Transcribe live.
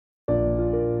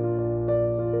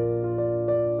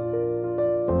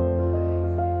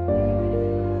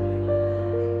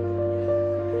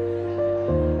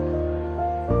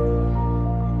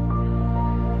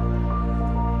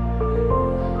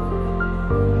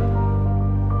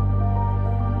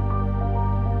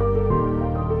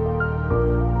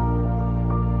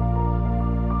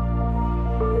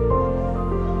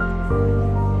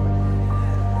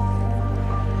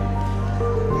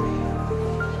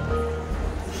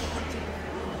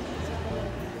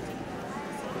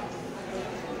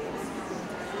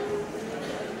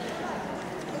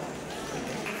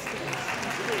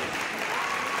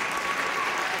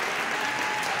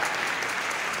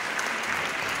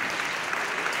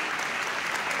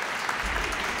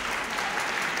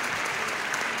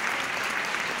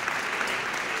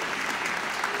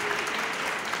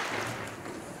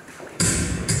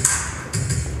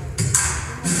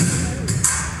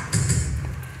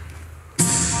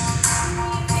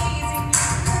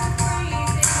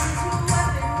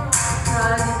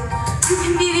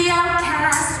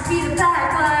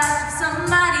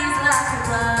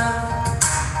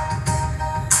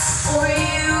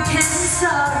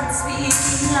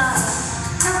speaking of.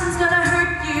 Nothing's gonna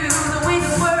hurt you the way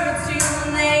the words do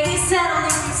when they settle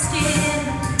in your skin.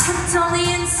 Kept on the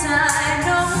inside,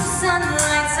 no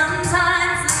sunlight,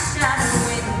 sometimes the shadow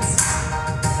wins.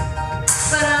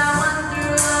 But I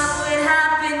wonder what would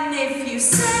happen if you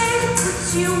say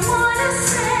what you wanna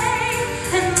say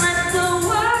and let the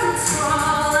words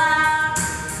fall out.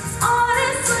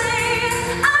 Honestly,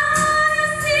 I wanna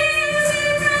see you be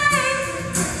brave.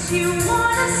 What you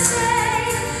wanna say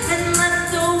and let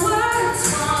the words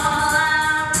fall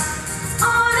out.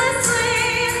 Honestly,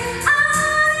 I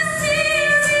wanna see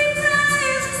you be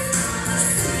brave.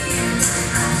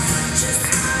 Just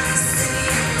wanna see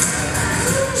you.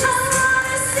 I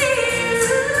wanna see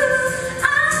you.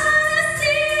 I wanna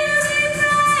see you be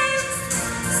brave.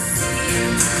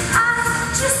 I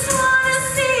just wanna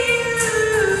see you.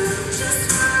 Just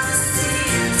wanna see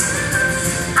you.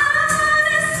 I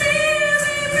wanna see you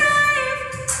be brave.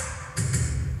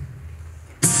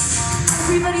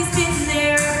 Everybody's been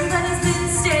there, everybody's been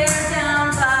stared down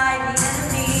by the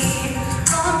enemy.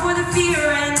 Falling for the fear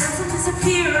and then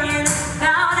disappearing.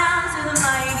 Bow down to the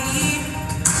mighty.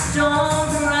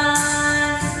 Don't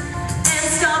run and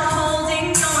stop holding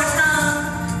your tongue.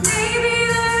 Maybe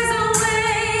there's a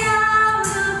way out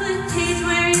of the cage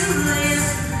where you live.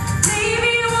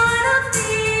 Maybe one of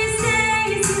these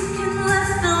days you can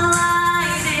let the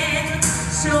light in.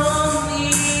 Show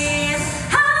me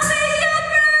how big your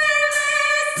brave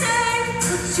say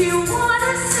what you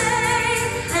wanna say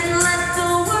and let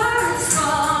the words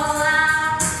fall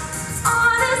out.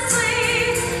 Honestly,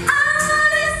 I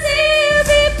wanna see you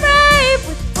be brave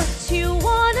with what you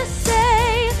wanna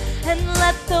say and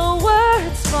let the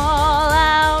words fall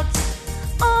out.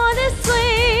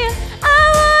 Honestly, I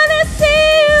wanna see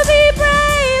you be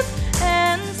brave.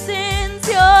 And since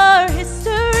your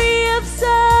history of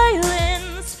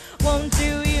silence won't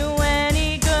do you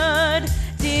any good,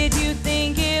 did you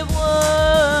think it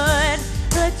would?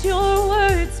 Let your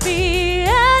words be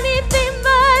anything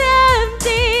but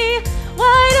empty.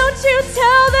 Why don't you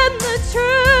tell them the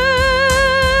truth?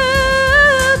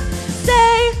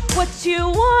 Say what you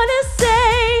wanna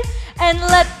say and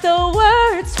let the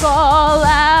words fall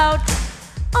out.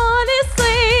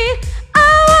 Honestly,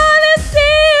 I wanna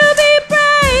see you be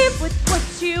brave with what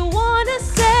you wanna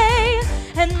say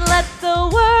and let the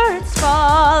words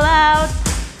fall out.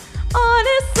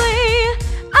 Honestly,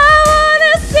 I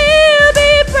wanna see you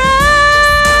be brave.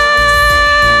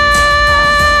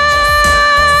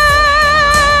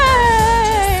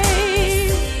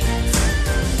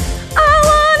 I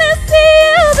wanna see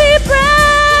you be brave.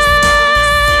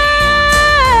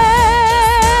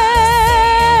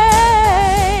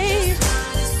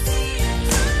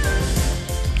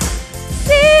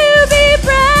 See you be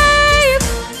brave.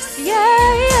 Yeah,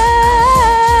 yeah.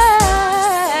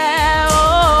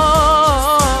 Oh.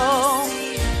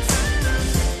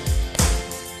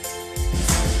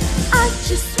 I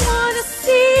just wanna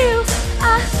see you. I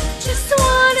just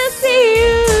wanna see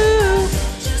you.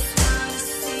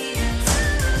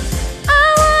 I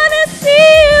wanna see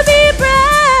you be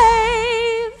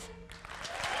brave.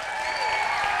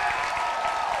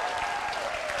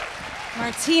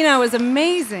 Martina was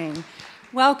amazing.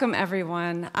 Welcome,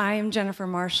 everyone. I'm Jennifer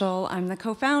Marshall. I'm the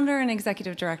co-founder and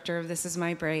executive director of This Is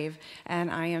My Brave,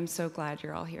 and I am so glad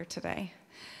you're all here today.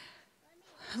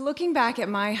 Looking back at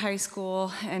my high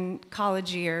school and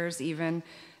college years even,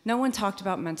 no one talked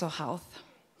about mental health.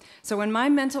 So when my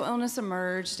mental illness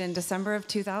emerged in December of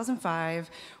 2005,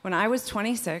 when I was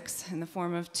 26, in the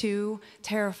form of 2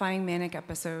 terrifying manic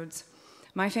episodes,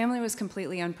 my family was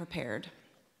completely unprepared.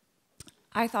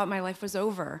 I thought my life was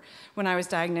over when I was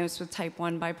diagnosed with type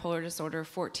 1 bipolar disorder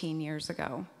 14 years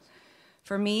ago.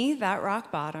 For me, that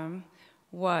rock bottom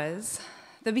was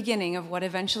the beginning of what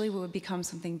eventually would become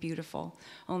something beautiful,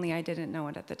 only I didn't know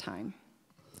it at the time.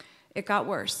 It got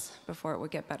worse before it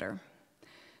would get better.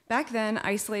 Back then,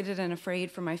 isolated and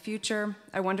afraid for my future,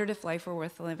 I wondered if life were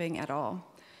worth living at all.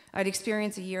 I'd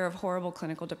experienced a year of horrible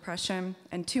clinical depression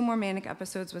and 2 more manic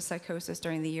episodes with psychosis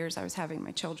during the years I was having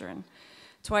my children.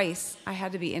 Twice, I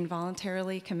had to be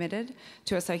involuntarily committed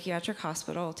to a psychiatric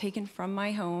hospital, taken from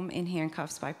my home in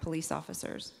handcuffs by police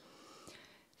officers.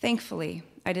 Thankfully,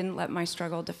 I didn't let my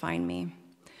struggle define me.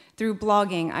 Through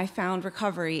blogging, I found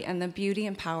recovery and the beauty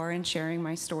and power in sharing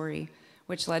my story,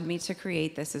 which led me to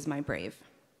create This Is My Brave.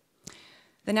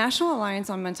 The National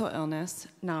Alliance on Mental Illness,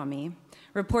 NAMI,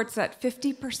 reports that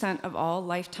 50% of all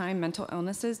lifetime mental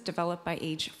illnesses develop by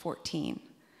age 14.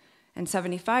 And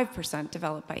 75%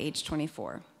 develop by age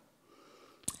 24.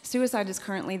 Suicide is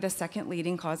currently the second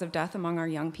leading cause of death among our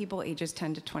young people ages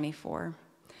 10 to 24.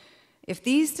 If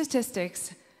these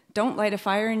statistics don't light a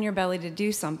fire in your belly to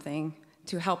do something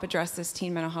to help address this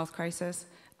teen mental health crisis,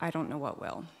 I don't know what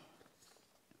will.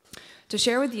 To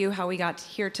share with you how we got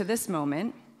here to this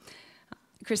moment,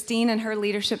 Christine and her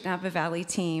leadership Napa Valley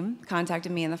team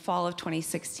contacted me in the fall of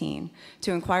 2016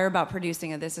 to inquire about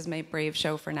producing a This Is My Brave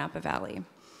show for Napa Valley.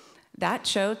 That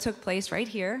show took place right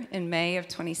here in May of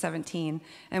 2017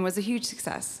 and was a huge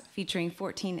success, featuring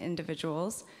 14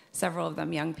 individuals, several of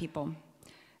them young people.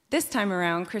 This time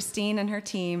around, Christine and her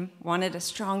team wanted a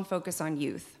strong focus on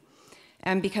youth.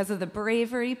 And because of the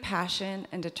bravery, passion,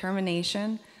 and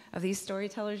determination of these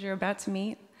storytellers you're about to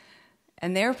meet,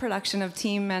 and their production of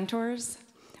Team Mentors,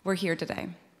 we're here today.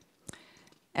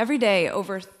 Every day,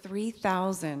 over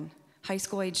 3,000 high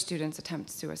school-age students attempt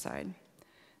suicide.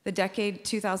 The decade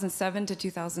 2007 to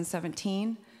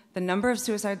 2017, the number of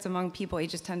suicides among people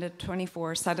ages 10 to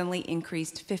 24 suddenly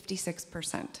increased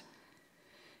 56%.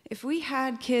 If we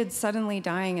had kids suddenly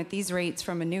dying at these rates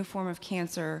from a new form of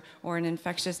cancer or an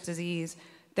infectious disease,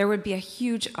 there would be a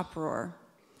huge uproar.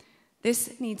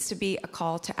 This needs to be a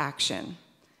call to action.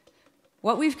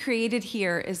 What we've created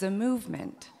here is a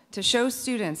movement to show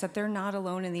students that they're not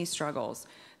alone in these struggles.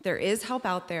 There is help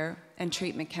out there, and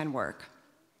treatment can work.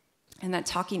 And that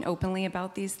talking openly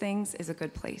about these things is a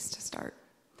good place to start.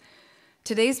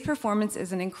 Today's performance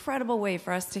is an incredible way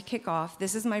for us to kick off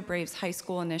This Is My Brave's high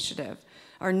school initiative,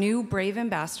 our new Brave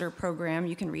Ambassador program.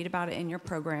 You can read about it in your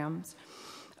programs,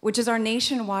 which is our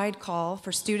nationwide call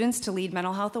for students to lead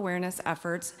mental health awareness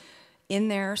efforts in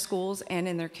their schools and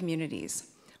in their communities.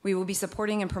 We will be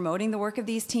supporting and promoting the work of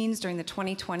these teens during the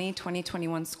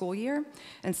 2020-2021 school year,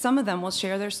 and some of them will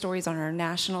share their stories on our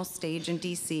national stage in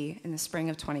DC in the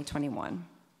spring of 2021.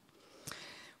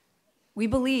 We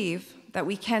believe that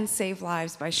we can save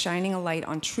lives by shining a light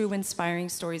on true inspiring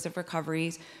stories of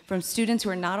recoveries from students who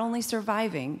are not only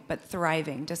surviving, but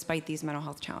thriving despite these mental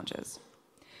health challenges.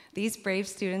 These brave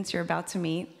students you're about to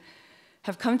meet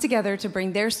have come together to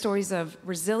bring their stories of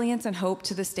resilience and hope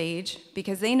to the stage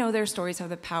because they know their stories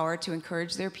have the power to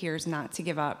encourage their peers not to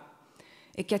give up.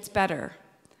 It gets better.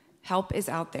 Help is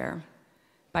out there.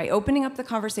 By opening up the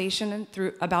conversation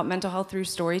about mental health through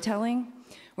storytelling,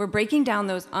 we're breaking down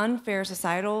those unfair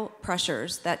societal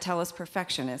pressures that tell us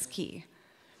perfection is key.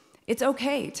 It's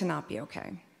okay to not be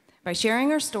okay. By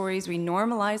sharing our stories, we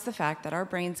normalize the fact that our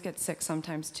brains get sick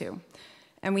sometimes too.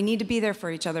 And we need to be there for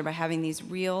each other by having these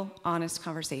real, honest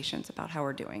conversations about how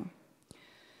we're doing.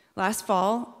 Last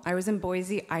fall, I was in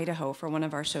Boise, Idaho for one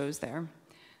of our shows there.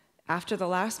 After the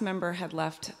last audience member had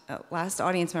left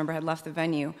the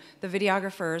venue, the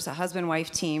videographers, a husband-wife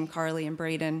team, Carly and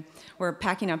Braden, were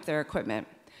packing up their equipment.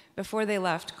 Before they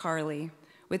left, Carly,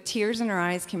 with tears in her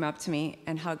eyes, came up to me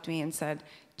and hugged me and said,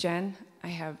 "Jen, I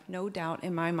have no doubt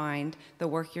in my mind the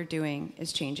work you're doing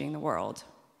is changing the world."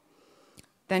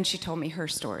 Then she told me her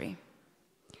story.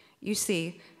 You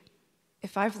see,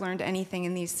 if I've learned anything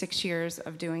in these 6 years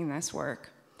of doing this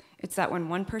work, it's that when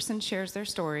one person shares their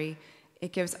story,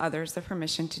 it gives others the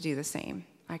permission to do the same.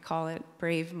 I call it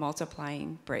brave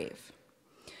multiplying brave,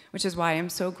 which is why I'm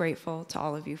so grateful to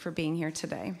all of you for being here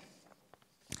today.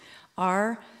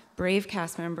 Our brave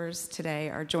cast members today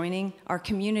are joining our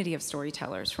community of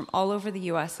storytellers from all over the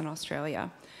US and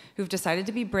Australia who've decided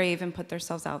to be brave and put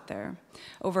themselves out there.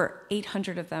 Over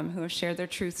 800 of them who have shared their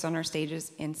truths on our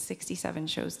stages in 67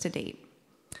 shows to date.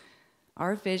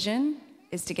 Our vision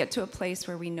is to get to a place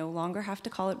where we no longer have to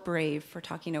call it brave for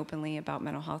talking openly about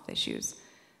mental health issues.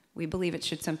 We believe it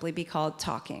should simply be called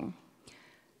talking.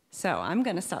 So I'm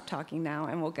going to stop talking now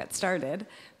and we'll get started.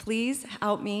 Please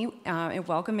help me in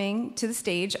welcoming to the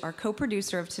stage our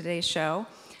co-producer of today's show,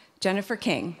 Jennifer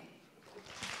King.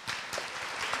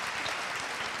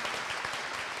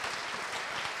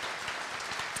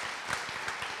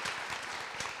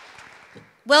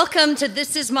 Welcome to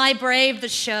This Is My Brave, the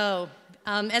show.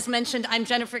 As mentioned, I'm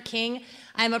Jennifer King.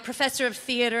 I'm a professor of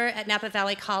theater at Napa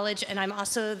Valley College, and I'm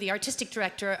also the artistic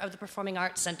director of the Performing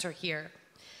Arts Center here.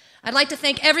 I'd like to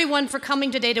thank everyone for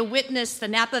coming today to witness the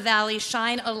Napa Valley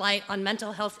shine a light on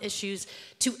mental health issues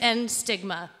to end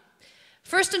stigma.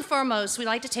 First and foremost, we'd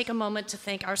like to take a moment to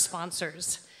thank our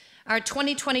sponsors. Our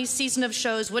 2020 season of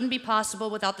shows wouldn't be possible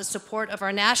without the support of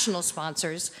our national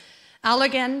sponsors,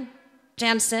 Allergan,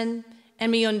 Janssen,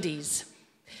 and MeUndies.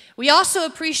 We also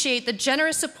appreciate the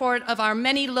generous support of our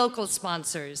many local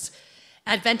sponsors,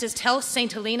 Adventist Health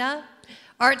St. Helena,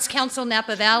 Arts Council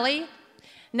Napa Valley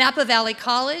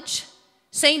College,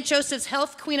 St. Joseph's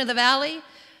Health Queen of the Valley,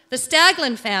 the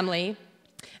Staglin family,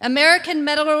 American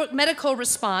Medical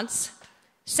Response,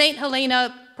 St.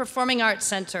 Helena Performing Arts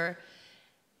Center,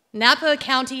 Napa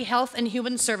County Health and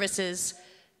Human Services,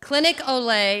 Clinic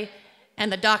Olay,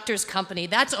 and the Doctors Company.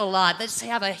 That's a lot. Let's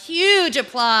have a huge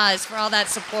applause for all that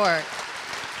support.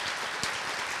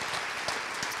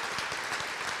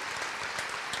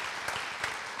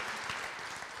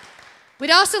 We'd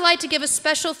also like to give a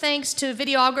special thanks to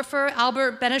videographer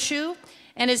Albert Beneshu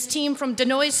and his team from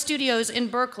Denoise Studios in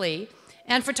Berkeley,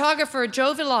 and photographer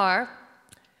Joe Villar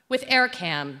with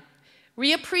AirCam.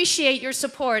 We appreciate your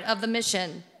support of the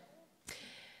mission.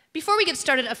 Before we get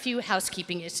started, a few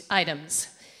housekeeping items.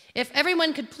 If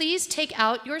everyone could please take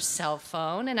out your cell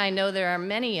phone, and I know there are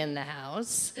many in the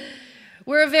house.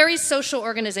 We're a very social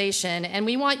organization, and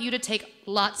we want you to take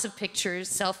lots of pictures,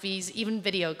 selfies, even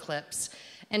video clips,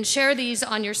 and share these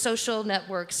on your social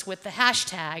networks with the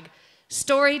hashtag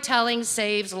Storytelling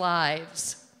Saves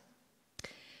Lives.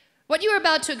 What you are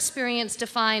about to experience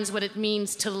defines what it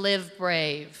means to live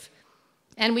brave.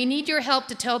 And we need your help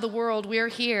to tell the world we're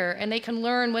here and they can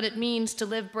learn what it means to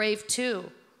live brave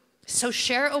too. So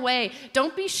share away,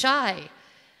 don't be shy.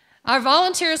 Our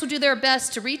volunteers will do their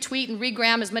best to retweet and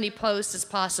regram as many posts as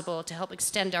possible to help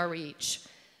extend our reach.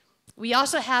 We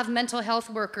also have mental health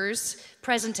workers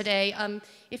present today.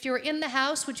 If you're in the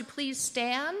house, would you please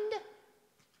stand?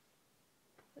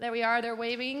 There we are, they're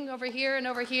waving over here and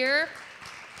over here.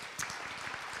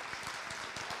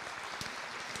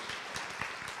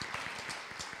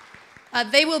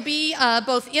 They will be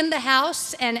both in the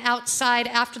house and outside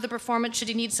after the performance should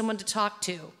you need someone to talk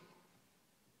to.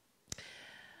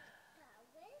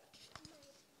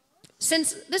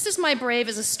 Since This Is My Brave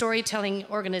is a storytelling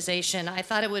organization, I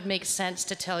thought it would make sense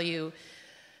to tell you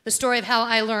the story of how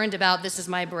I learned about This Is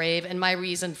My Brave and my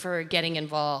reason for getting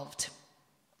involved.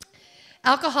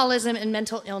 Alcoholism and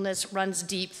mental illness runs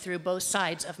deep through both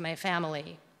sides of my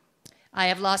family. I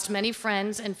have lost many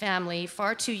friends and family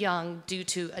far too young due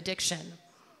to addiction.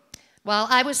 While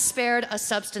I was spared a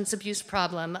substance abuse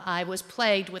problem, I was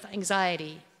plagued with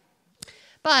anxiety.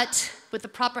 But with the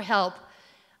proper help,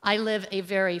 I live a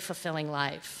very fulfilling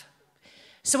life.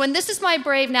 So when This Is My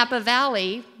Brave Napa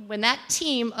Valley, when that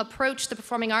team approached the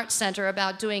Performing Arts Center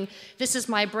about doing This Is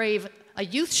My Brave, a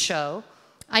youth show,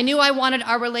 I knew I wanted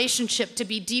our relationship to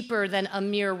be deeper than a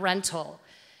mere rental.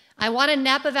 I wanted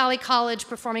Napa Valley College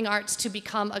Performing Arts to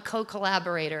become a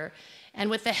co-collaborator. And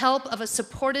with the help of a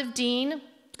supportive dean,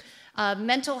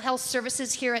 mental health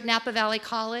services here at Napa Valley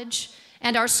College,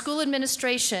 and our school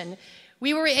administration,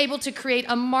 we were able to create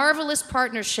a marvelous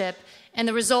partnership, and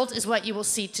the result is what you will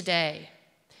see today.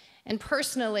 And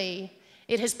personally,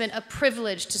 it has been a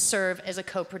privilege to serve as a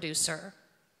co-producer.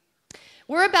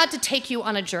 We're about to take you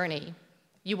on a journey.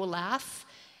 You will laugh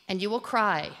and you will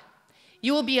cry.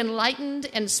 You will be enlightened,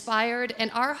 inspired, and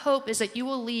our hope is that you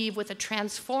will leave with a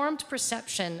transformed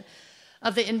perception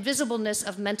of the invisibleness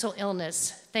of mental illness,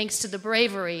 thanks to the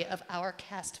bravery of our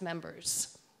cast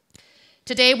members.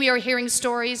 Today, we are hearing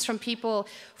stories from people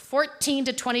 14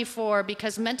 to 24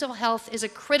 because mental health is a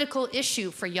critical issue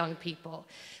for young people.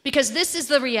 Because this is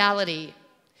the reality.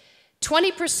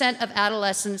 20% of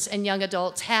adolescents and young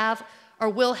adults have or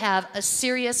will have a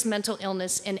serious mental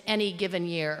illness in any given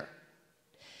year.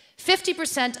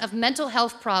 50% of mental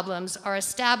health problems are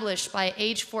established by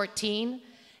age 14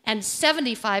 and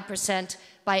 75%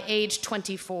 by age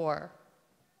 24.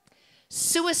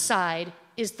 Suicide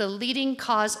is the leading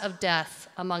cause of death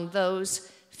among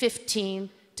those 15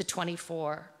 to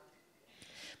 24.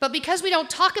 But because we don't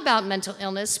talk about mental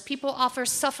illness, people often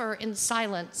suffer in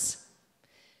silence.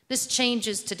 This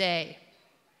changes today,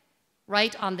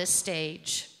 right on this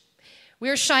stage.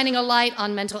 We're shining a light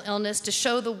on mental illness to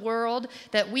show the world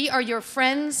that we are your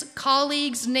friends,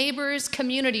 colleagues, neighbors,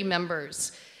 community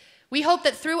members. We hope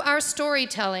that through our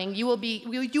storytelling, you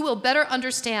will better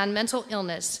understand mental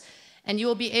illness, and you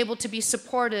will be able to be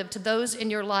supportive to those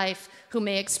in your life who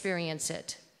may experience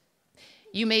it.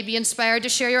 You may be inspired to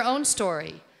share your own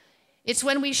story. It's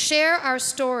when we share our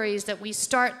stories that we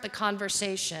start the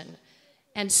conversation,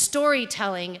 and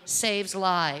storytelling saves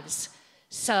lives.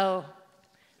 So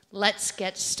let's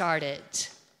get started.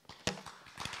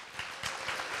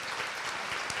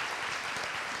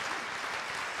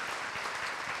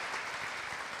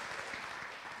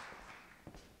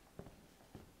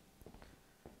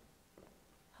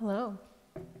 Hello.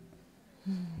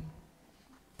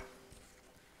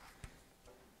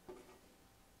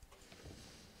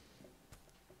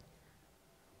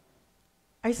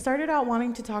 I started out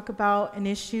wanting to talk about an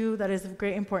issue that is of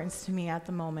great importance to me at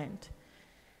the moment.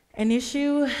 An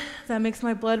issue that makes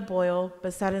my blood boil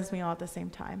but saddens me all at the same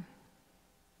time.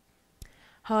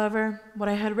 However, what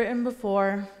I had written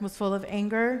before was full of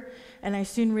anger, and I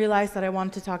soon realized that I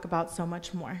wanted to talk about so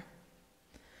much more.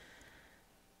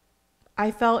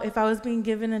 I felt if I was being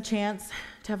given a chance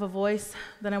to have a voice,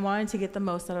 then I wanted to get the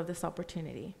most out of this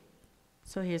opportunity.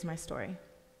 So here's my story.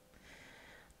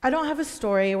 I don't have a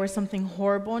story where something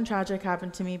horrible and tragic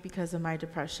happened to me because of my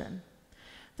depression.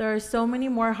 There are so many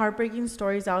more heartbreaking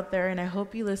stories out there, and I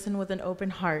hope you listen with an open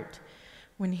heart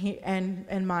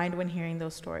and mind when hearing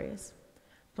those stories.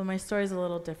 But my story is a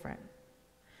little different.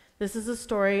 This is a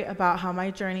story about how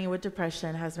my journey with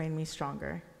depression has made me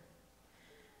stronger.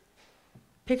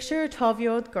 Picture a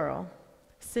 12-year-old girl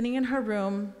sitting in her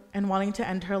room and wanting to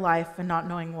end her life and not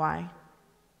knowing why.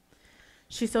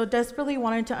 She so desperately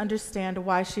wanted to understand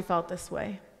why she felt this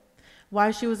way,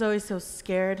 why she was always so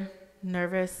scared,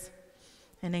 nervous,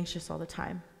 and anxious all the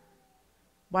time.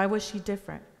 Why was she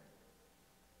different?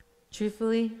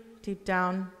 Truthfully, deep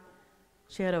down,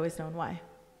 she had always known why.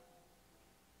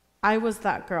 I was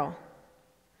that girl.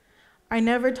 I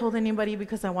never told anybody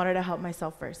because I wanted to help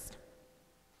myself first.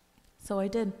 So I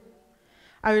did.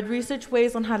 I would research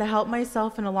ways on how to help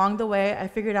myself, and along the way, I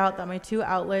figured out that my two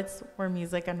outlets were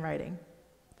music and writing.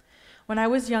 When I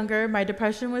was younger, my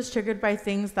depression was triggered by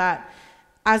things that,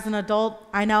 as an adult,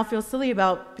 I now feel silly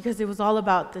about because it was all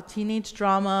about the teenage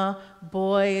drama,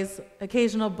 boys,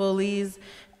 occasional bullies,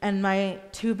 and my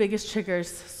two biggest triggers,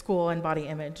 school and body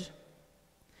image.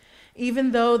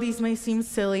 Even though these may seem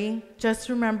silly, just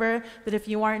remember that if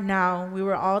you aren't now, we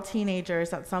were all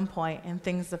teenagers at some point, and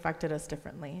things affected us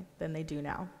differently than they do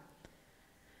now.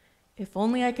 If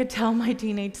only I could tell my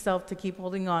teenage self to keep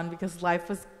holding on, because life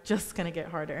was just going to get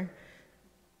harder.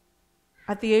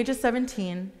 At the age of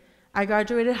 17, I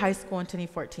graduated high school in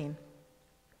 2014.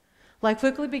 Life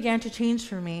quickly began to change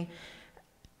for me,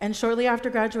 and shortly after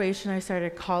graduation, I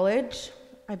started college.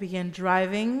 I began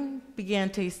driving, began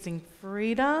tasting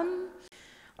freedom.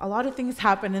 A lot of things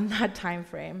happened in that time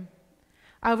frame.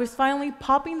 I was finally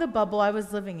popping the bubble I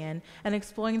was living in and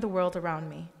exploring the world around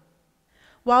me.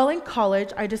 While in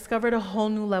college, I discovered a whole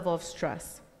new level of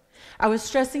stress. I was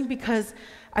stressing because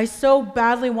I so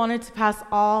badly wanted to pass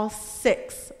all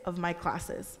 6 of my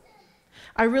classes.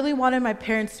 I really wanted my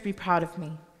parents to be proud of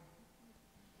me.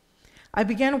 I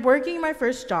began working my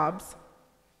first jobs,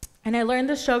 and I learned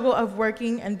the struggle of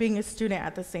working and being a student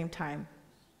at the same time.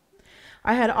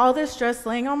 I had all this stress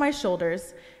laying on my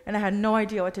shoulders, and I had no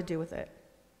idea what to do with it.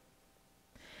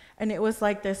 And it was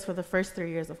like this for the first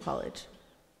 3 years of college.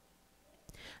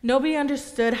 Nobody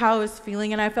understood how I was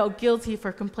feeling, and I felt guilty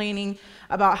for complaining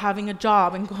about having a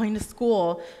job and going to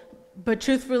school, but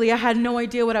truthfully, I had no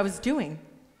idea what I was doing.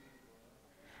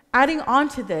 Adding on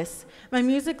to this, my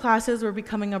music classes were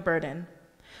becoming a burden.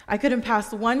 I couldn't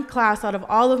pass one class out of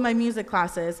all of my music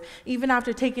classes, even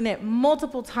after taking it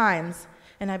multiple times,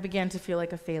 and I began to feel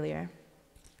like a failure.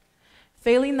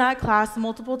 Failing that class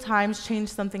multiple times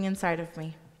changed something inside of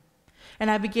me,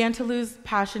 and I began to lose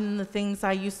passion in the things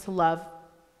I used to love.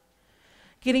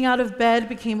 Getting out of bed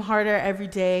became harder every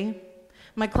day.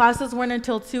 My classes weren't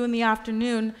until 2 in the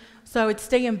afternoon, so I would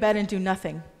stay in bed and do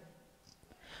nothing.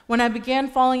 When I began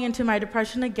falling into my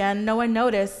depression again, no one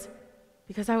noticed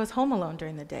because I was home alone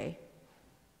during the day.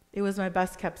 It was my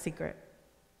best kept secret.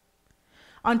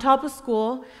 On top of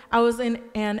school, I was in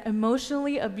an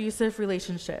emotionally abusive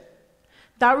relationship.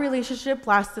 That relationship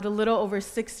lasted a little over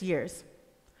 6 years.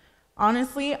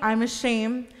 Honestly, I'm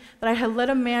ashamed that I had let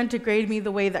a man degrade me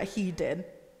the way that he did,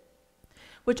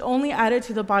 which only added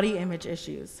to the body image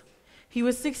issues. He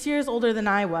was 6 years older than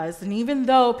I was, and even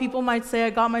though people might say I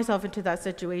got myself into that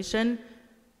situation,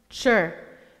 sure,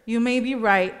 you may be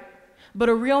right, but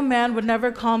a real man would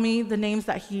never call me the names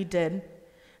that he did.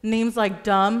 Names like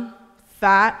dumb,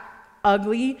 fat,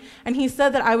 ugly, and he said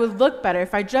that I would look better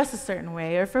if I dressed a certain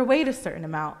way or if I weighed a certain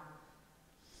amount.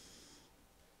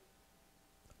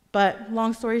 But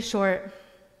long story short,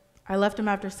 I left him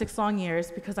after 6 long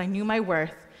years because I knew my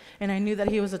worth, and I knew that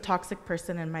he was a toxic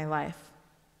person in my life.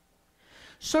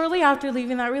 Shortly after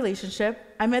leaving that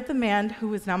relationship, I met the man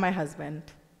who is now my husband.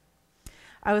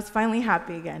 I was finally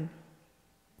happy again.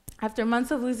 After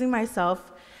months of losing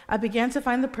myself, I began to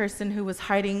find the person who was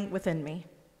hiding within me.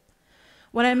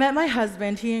 When I met my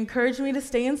husband, he encouraged me to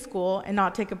stay in school and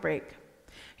not take a break.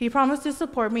 He promised to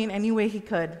support me in any way he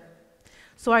could.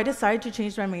 So I decided to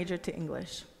change my major to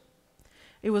English.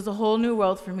 It was a whole new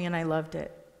world for me, and I loved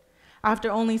it.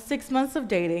 After only 6 months of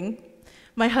dating,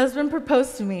 my husband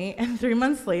proposed to me, and 3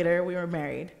 months later, we were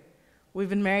married. We've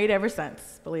been married ever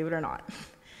since, believe it or not.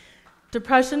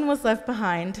 Depression was left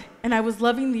behind, and I was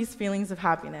loving these feelings of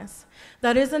happiness.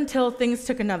 That is until things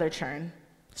took another turn.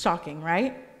 Shocking,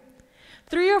 right?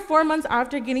 3 or 4 months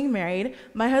after getting married,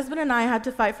 my husband and I had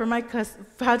to fight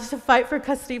for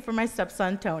custody for my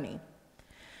stepson, Tony.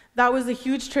 That was a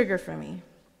huge trigger for me.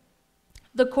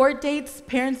 The court dates,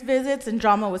 parents' visits, and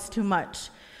drama was too much.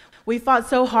 We fought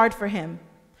so hard for him.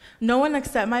 No one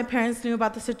except my parents knew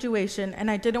about the situation,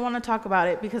 and I didn't want to talk about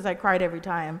it because I cried every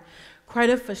time. Cried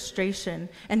of frustration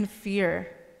and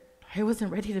fear. I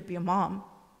wasn't ready to be a mom.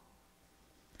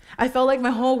 I felt like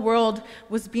my whole world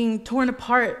was being torn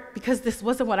apart because this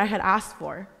wasn't what I had asked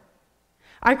for.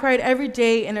 I cried every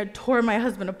day and it tore my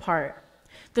husband apart.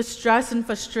 The stress and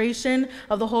frustration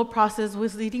of the whole process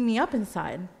was eating me up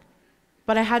inside.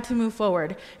 But I had to move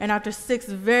forward, and after 6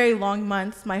 very long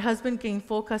months, my husband gained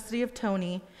full custody of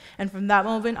Tony, and from that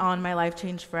moment on, my life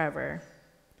changed forever.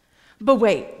 But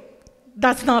wait,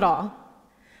 that's not all.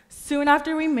 Soon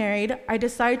after we married, I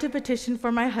decided to petition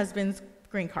for my husband's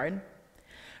green card.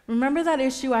 Remember that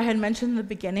issue I had mentioned in the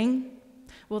beginning?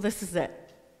 Well, this is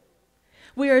it.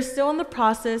 We are still in the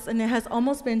process, and it has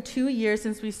almost been 2 years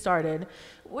since we started,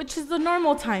 which is the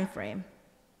normal time frame.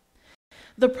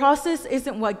 The process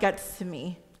isn't what gets to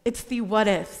me. It's the what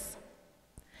ifs.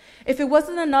 If it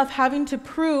wasn't enough having to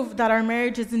prove that our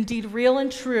marriage is indeed real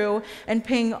and true and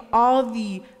paying all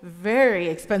the very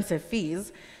expensive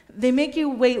fees, they make you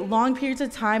wait long periods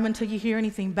of time until you hear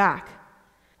anything back,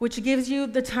 which gives you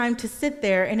the time to sit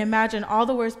there and imagine all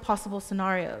the worst possible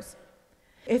scenarios.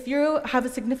 If you have a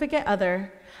significant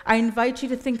other, I invite you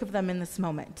to think of them in this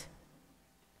moment.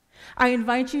 I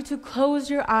invite you to close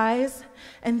your eyes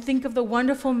and think of the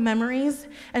wonderful memories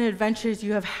and adventures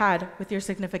you have had with your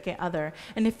significant other,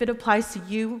 and if it applies to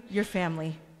you, your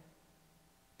family.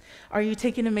 Are you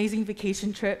taking amazing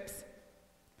vacation trips?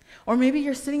 Or maybe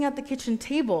you're sitting at the kitchen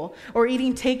table or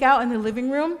eating takeout in the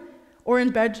living room or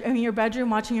in your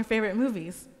bedroom watching your favorite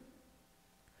movies.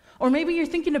 Or maybe you're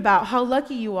thinking about how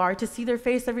lucky you are to see their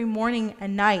face every morning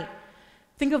and night.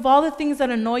 Think of all the things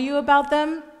that annoy you about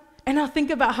them, and now think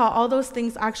about how all those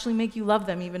things actually make you love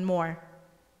them even more.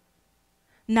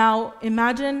 Now,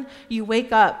 imagine you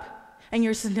wake up and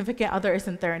your significant other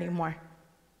isn't there anymore.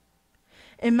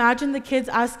 Imagine the kids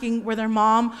asking where their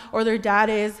mom or their dad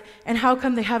is and how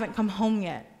come they haven't come home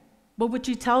yet. What would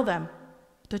you tell them?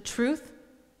 The truth?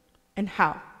 And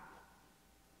how?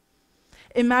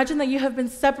 Imagine that you have been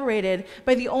separated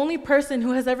by the only person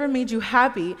who has ever made you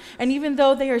happy, and even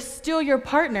though they are still your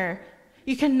partner,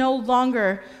 you can no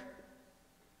longer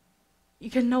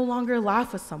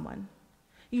laugh with someone.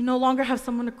 You no longer have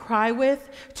someone to cry with,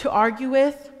 to argue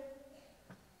with,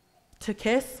 to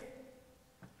kiss.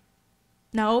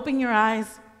 Now open your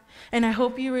eyes, and I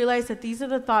hope you realize that these are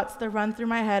the thoughts that run through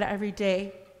my head every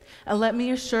day. And let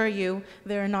me assure you,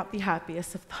 they are not the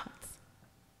happiest of thoughts.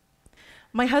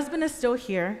 My husband is still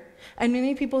here, and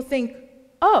many people think,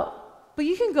 oh, but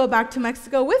you can go back to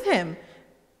Mexico with him.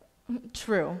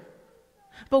 True.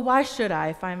 But why should I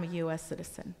if I'm a U.S.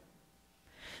 citizen?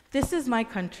 This is my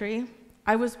country.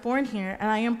 I was born here,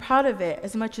 and I am proud of it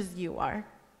as much as you are.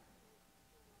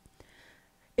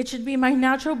 It should be my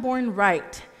natural-born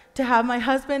right to have my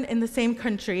husband in the same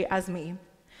country as me.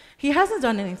 He hasn't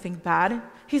done anything bad.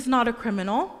 He's not a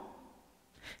criminal.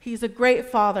 He's a great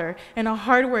father and a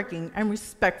hardworking and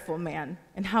respectful man.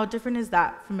 And how different is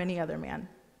that from any other man?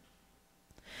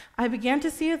 I began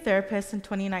to see a therapist in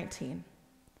 2019.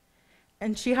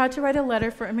 And she had to write a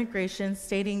letter for immigration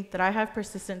stating that I have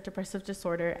persistent depressive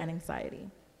disorder and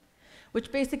anxiety,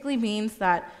 which basically means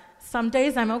that some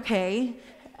days I'm okay,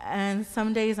 and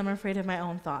some days I'm afraid of my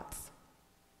own thoughts.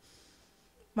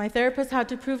 My therapist had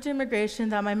to prove to immigration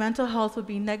that my mental health would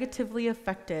be negatively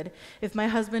affected if my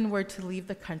husband were to leave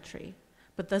the country.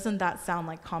 But doesn't that sound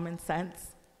like common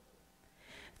sense?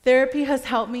 Therapy has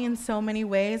helped me in so many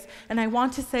ways, and I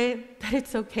want to say that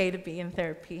it's okay to be in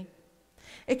therapy.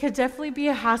 It could definitely be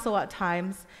a hassle at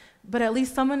times, but at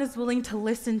least someone is willing to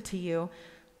listen to you.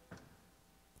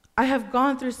 I have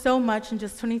gone through so much in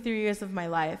just 23 years of my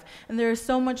life, and there is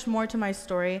so much more to my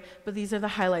story, but these are the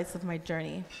highlights of my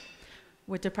journey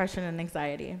with depression and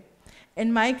anxiety.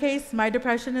 In my case, my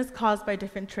depression is caused by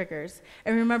different triggers,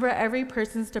 and remember, every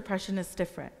person's depression is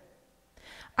different.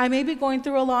 I may be going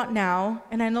through a lot now,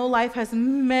 and I know life has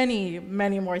many,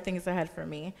 many more things ahead for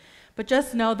me, but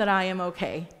just know that I am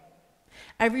okay.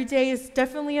 Every day is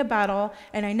definitely a battle,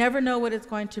 and I never know what it's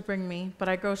going to bring me, but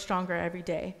I grow stronger every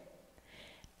day.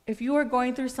 If you are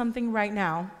going through something right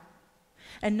now,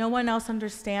 and no one else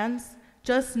understands,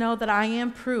 just know that I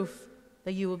am proof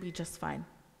that you will be just fine.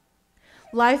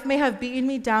 Life may have beaten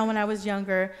me down when I was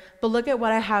younger, but look at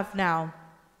what I have now.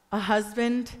 A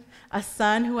husband, a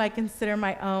son who I consider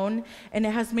my own, and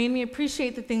it has made me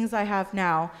appreciate the things I have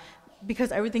now,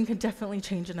 because everything can definitely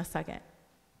change in a second.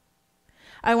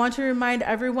 I want to remind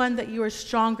everyone that you are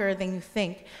stronger than you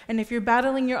think, and if you're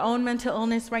battling your own mental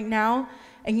illness right now,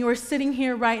 and you are sitting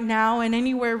here right now and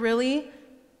anywhere really,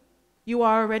 You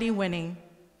are already winning,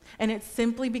 and it's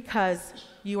simply because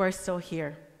you are still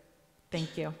here.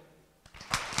 Thank you.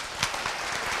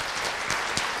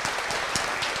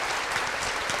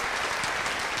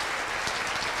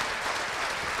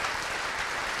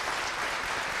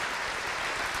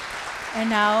 And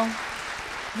now,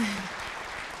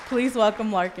 please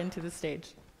welcome Larkin to the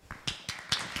stage.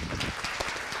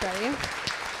 Ready?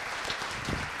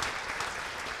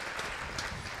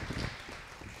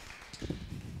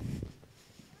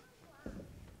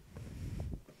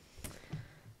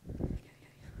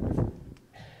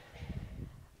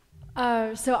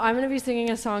 So I'm going to be singing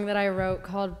a song that I wrote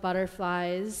called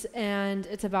Butterflies, and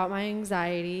it's about my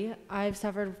anxiety. I've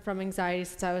suffered from anxiety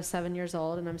since I was 7 years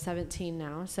old, and I'm 17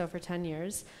 now, so for 10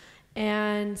 years.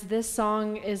 And this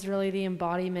song is really the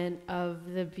embodiment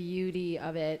of the beauty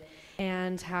of it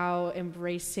and how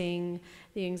embracing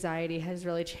the anxiety has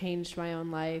really changed my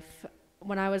own life.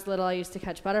 When I was little, I used to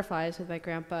catch butterflies with my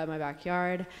grandpa in my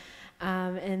backyard.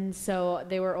 And so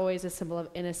they were always a symbol of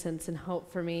innocence and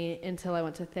hope for me until I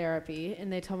went to therapy,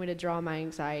 and they told me to draw my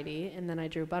anxiety, and then I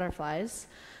drew butterflies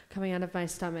coming out of my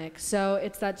stomach. So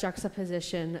it's that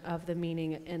juxtaposition of the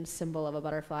meaning and symbol of a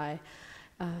butterfly.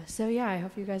 So yeah, I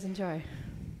hope you guys enjoy.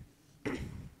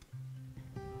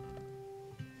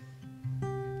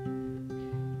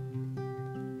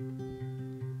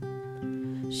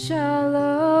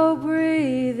 Shallow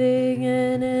breathing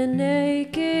in an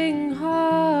aching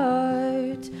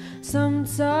heart.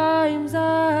 Sometimes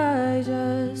I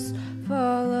just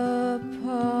fall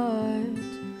apart.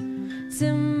 It's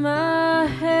in my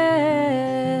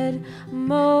head, I'm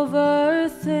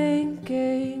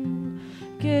overthinking,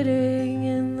 getting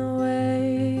in the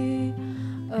way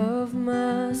of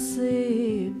my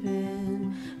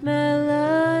sleeping.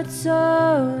 Melatonin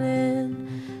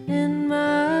in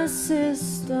my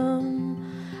system,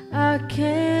 I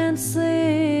can't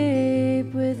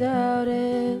sleep without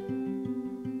it.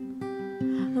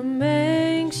 I'm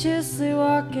anxiously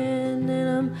walking and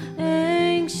I'm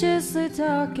anxiously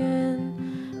talking,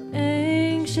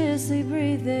 anxiously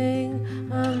breathing,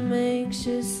 I'm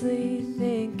anxiously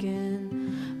thinking.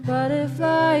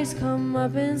 Butterflies come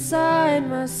up inside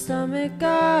my stomach,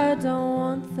 I don't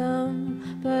want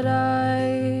them, but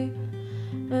I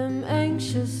am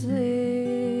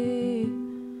anxiously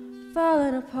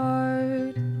falling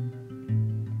apart.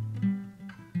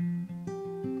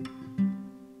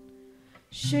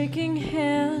 Shaking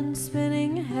hand,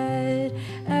 spinning head,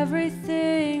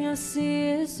 everything I see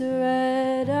is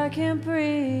red. I can't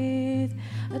breathe,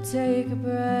 I take a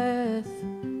breath.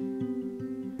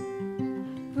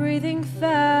 Breathing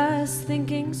fast,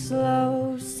 thinking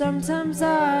slow. Sometimes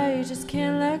I just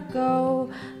can't let go.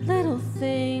 Little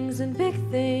things and big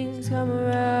things come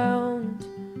around.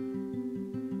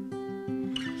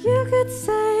 You could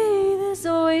say there's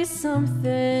always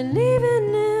something,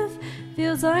 even if it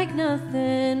feels like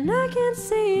nothing. I can't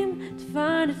seem to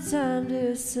find a time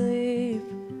to sleep.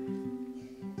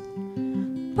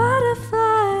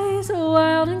 Butterflies are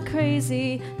wild and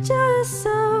crazy, just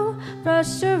so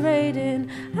frustrating.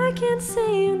 I can't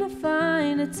seem to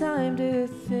find a time to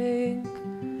think.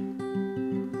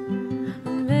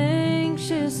 I'm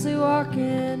anxiously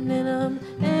walking and I'm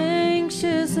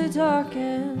anxiously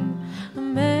talking.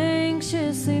 I'm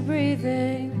anxiously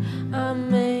breathing,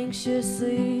 I'm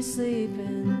anxiously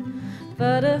sleeping.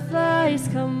 Butterflies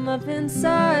come up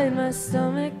inside my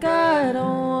stomach, I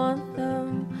don't want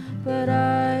them, but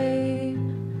I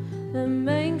am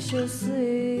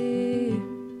anxiously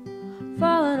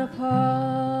falling apart,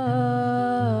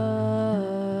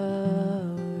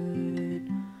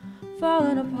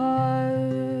 falling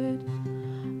apart.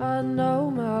 I know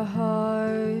my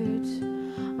heart,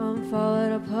 I'm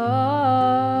falling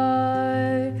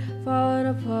apart, falling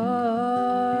apart.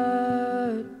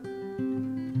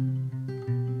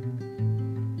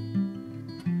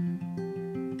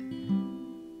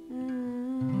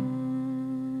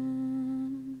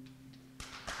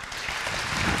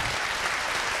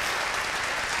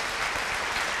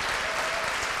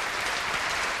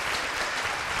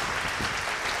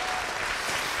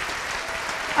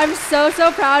 I'm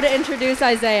so proud to introduce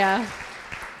Isaiah.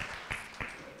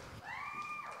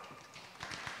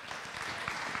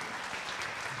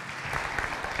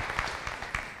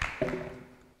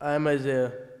 I'm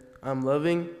Isaiah. I'm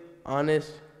loving,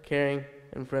 honest, caring,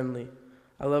 and friendly.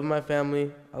 I love my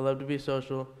family, I love to be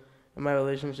social, and my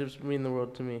relationships mean the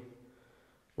world to me.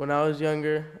 When I was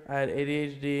younger, I had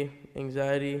ADHD,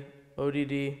 anxiety,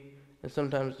 ODD, and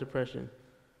sometimes depression.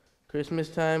 Christmas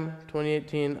time,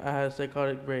 2018, I had a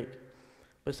psychotic break.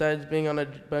 Besides being on a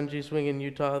bungee swing in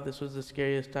Utah, this was the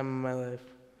scariest time of my life.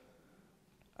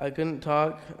 I couldn't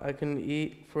talk, I couldn't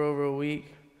eat for over a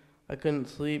week, I couldn't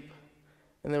sleep,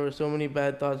 and there were so many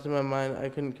bad thoughts in my mind I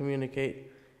couldn't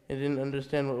communicate and didn't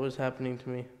understand what was happening to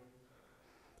me.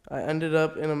 I ended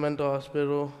up in a mental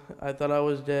hospital. I thought I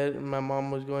was dead and my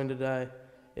mom was going to die.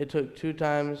 It took 2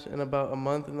 times and about a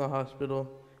month in the hospital,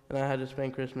 and I had to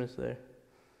spend Christmas there.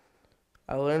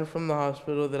 I learned from the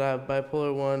hospital that I have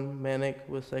bipolar 1 manic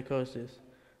with psychosis.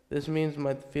 This means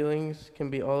my feelings can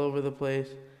be all over the place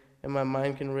and my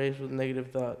mind can race with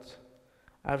negative thoughts.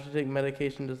 I have to take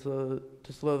medication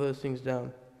to slow those things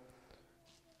down.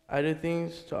 I do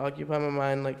things to occupy my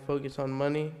mind, like focus on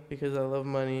money because I love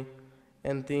money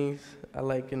and things I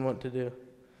like and want to do.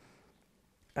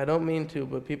 I don't mean to,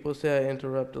 but people say I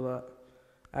interrupt a lot,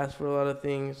 ask for a lot of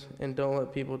things, and don't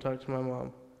let people talk to my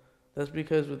mom. That's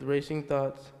because with racing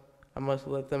thoughts, I must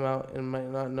let them out and might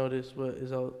not notice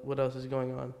what else is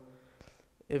going on.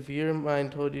 If your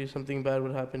mind told you something bad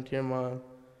would happen to your mom,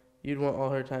 you'd want all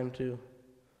her time too.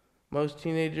 Most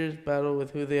teenagers battle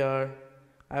with who they are.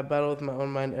 I battle with my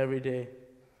own mind every day.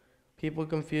 People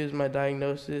confuse my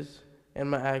diagnosis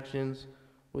and my actions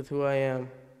with who I am,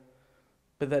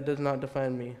 but that does not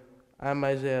define me. I'm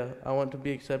Isaiah. I want to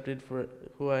be accepted for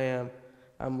who I am.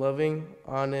 I'm loving,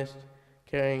 honest,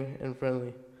 caring, and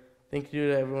friendly. Thank you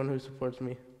to everyone who supports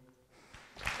me.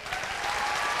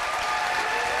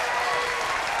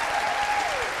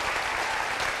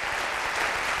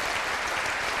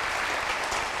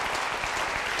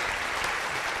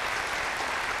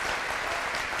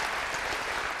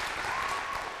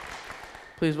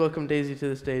 Please welcome Daisy to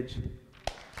the stage.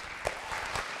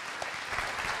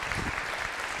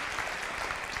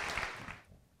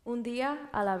 Un día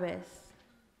a la vez.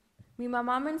 Mi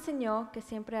mamá me enseñó que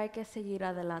siempre hay que seguir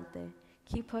adelante.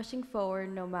 Keep pushing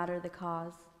forward no matter the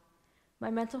cause.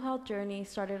 My mental health journey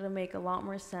started to make a lot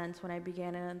more sense when I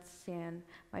began to understand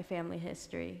my family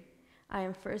history. I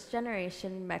am first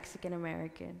generation Mexican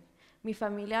American. Mi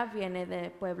familia viene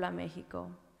de Puebla, Mexico.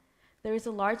 There is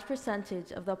a large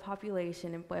percentage of the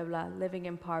population in Puebla living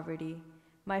in poverty,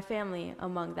 my family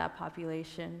among that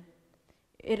population.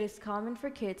 It is common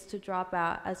for kids to drop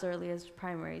out as early as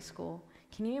primary school.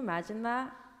 Can you imagine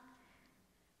that?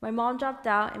 My mom dropped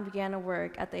out and began to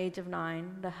work at the age of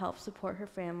 9 to help support her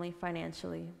family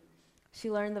financially. She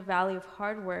learned the value of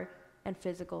hard work and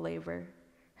physical labor.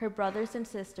 Her brothers and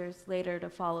sisters later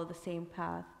to follow the same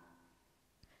path.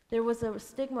 There was a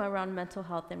stigma around mental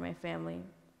health in my family.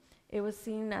 It was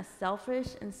seen as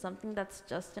selfish and something that's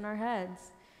just in our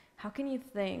heads. How can you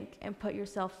think and put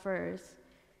yourself first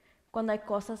cuando hay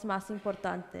cosas más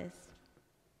importantes?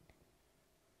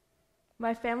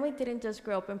 My family didn't just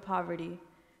grow up in poverty,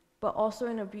 but also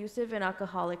in an abusive and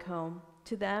alcoholic home.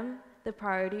 To them, the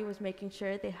priority was making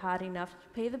sure they had enough to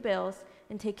pay the bills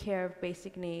and take care of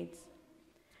basic needs,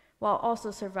 while also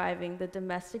surviving the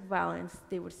domestic violence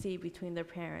they would see between their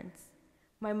parents.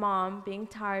 My mom, being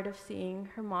tired of seeing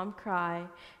her mom cry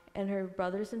and her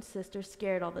brothers and sisters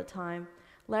scared all the time,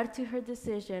 led to her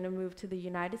decision to move to the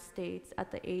United States at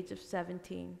the age of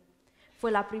 17. Fue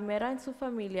la primera en su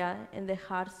familia en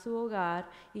dejar su hogar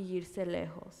y irse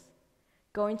lejos.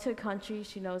 Going to a country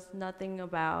she knows nothing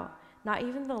about, not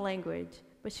even the language,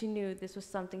 but she knew this was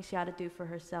something she had to do for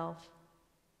herself.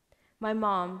 My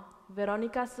mom,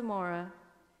 Veronica Zamora,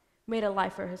 made a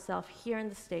life for herself here in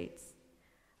the States.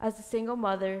 As a single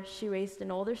mother, she raised an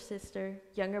older sister,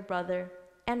 younger brother,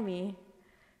 and me.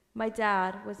 My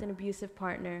dad was an abusive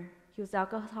partner. He was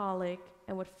alcoholic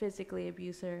and would physically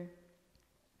abuse her.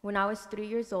 When I was 3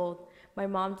 years old, my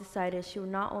mom decided she would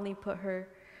not only put her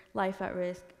life at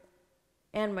risk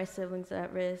and my siblings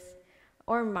at risk,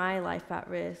 or my life at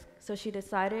risk, so she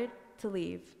decided to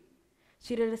leave.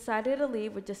 She decided to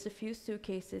leave with just a few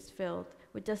suitcases filled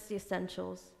with just the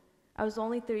essentials. I was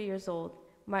only 3 years old.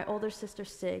 My older sister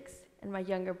 6, and my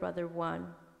younger brother 1.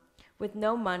 With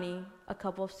no money, a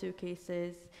couple of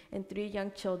suitcases, and 3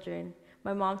 young children,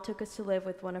 my mom took us to live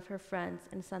with one of her friends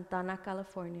in Santana,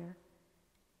 California.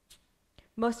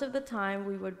 Most of the time,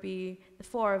 we would be the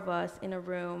 4 of us in a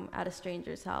room at a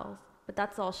stranger's house, but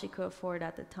that's all she could afford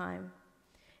at the time.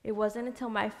 It wasn't until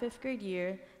my 5th grade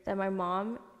year that my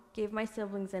mom gave my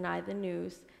siblings and I the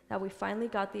news that we finally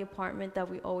got the apartment that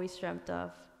we always dreamt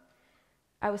of.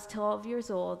 I was 12 years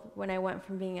old when I went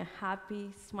from being a happy,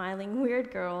 smiling,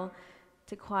 weird girl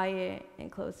to quiet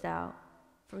and closed out.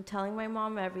 From telling my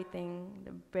mom everything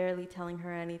to barely telling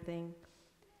her anything.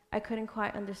 I couldn't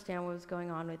quite understand what was going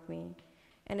on with me.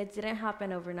 And it didn't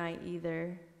happen overnight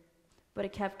either, but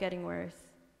it kept getting worse.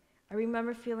 I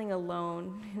remember feeling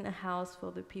alone in a house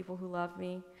filled with people who loved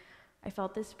me. I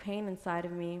felt this pain inside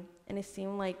of me, and it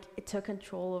seemed like it took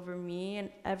control over me and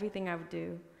everything I would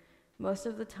do. Most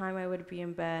of the time I would be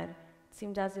in bed. It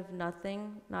seemed as if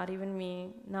nothing, not even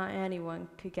me, not anyone,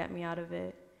 could get me out of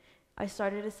it. I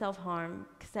started to self-harm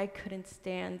because I couldn't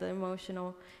stand the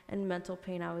emotional and mental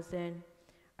pain I was in.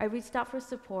 I reached out for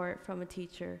support from a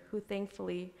teacher who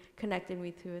thankfully connected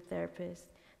me to a therapist.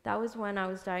 That was when I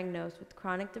was diagnosed with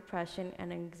chronic depression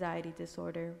and anxiety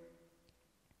disorder.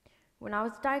 When I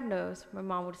was diagnosed, my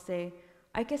mom would say,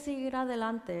 "Hay que seguir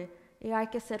adelante y hay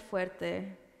que ser fuerte."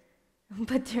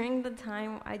 But during the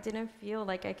time, I didn't feel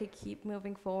like I could keep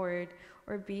moving forward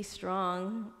or be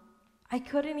strong. I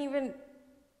couldn't even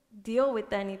deal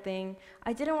with anything.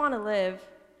 I didn't want to live.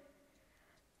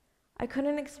 I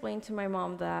couldn't explain to my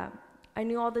mom that. I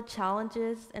knew all the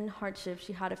challenges and hardships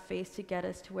she had to face to get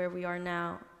us to where we are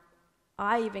now.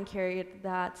 I even carried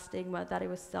that stigma that it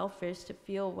was selfish to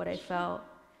feel what I felt.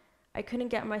 I couldn't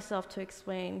get myself to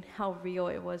explain how real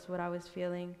it was what I was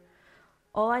feeling.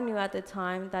 All I knew at the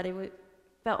time that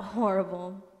felt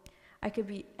horrible. I could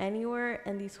be anywhere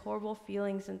and these horrible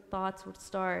feelings and thoughts would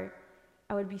start.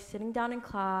 I would be sitting down in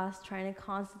class, trying to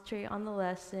concentrate on the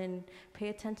lesson, pay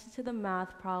attention to the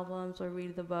math problems or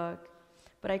read the book.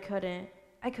 But I couldn't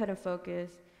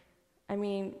focus. I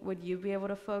mean, would you be able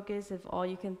to focus if all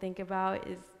you can think about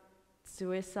is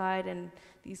suicide and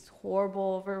these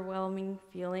horrible, overwhelming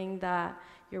feeling that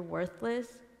you're worthless?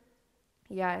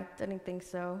 Yeah, I didn't think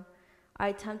so. I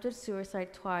attempted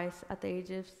suicide twice at the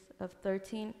ages of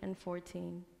 13 and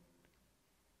 14,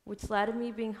 which led to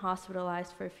me being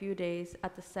hospitalized for a few days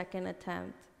at the second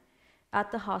attempt. At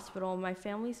the hospital, my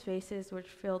family's faces were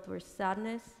filled with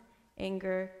sadness,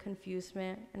 anger,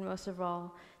 confusion, and most of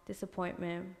all,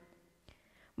 disappointment.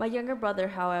 My younger brother,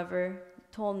 however,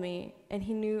 told me, and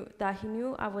he knew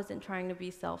I wasn't trying to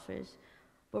be selfish,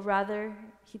 but rather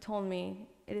he told me,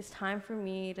 it is time for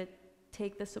me to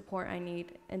take the support I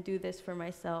need and do this for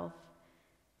myself.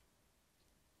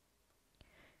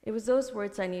 It was those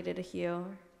words I needed to heal,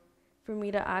 for me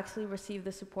to actually receive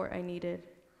the support I needed.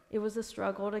 It was a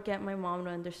struggle to get my mom to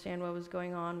understand what was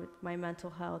going on with my mental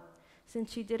health,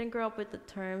 since she didn't grow up with the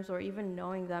terms or even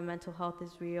knowing that mental health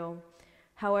is real.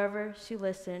 However, she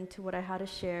listened to what I had to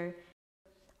share.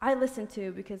 I listened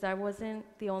to because I wasn't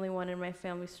the only one in my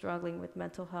family struggling with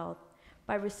mental health.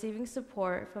 By receiving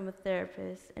support from a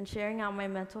therapist and sharing out my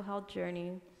mental health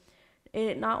journey,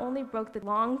 it not only broke the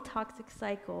long toxic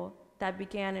cycle that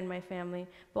began in my family,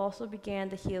 but also began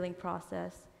the healing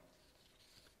process.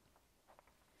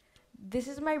 This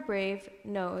Is My Brave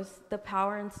knows the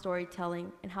power in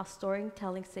storytelling and how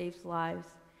storytelling saves lives.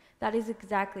 That is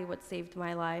exactly what saved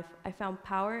my life. I found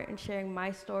power in sharing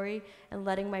my story and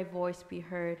letting my voice be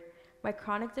heard. My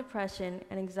chronic depression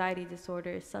and anxiety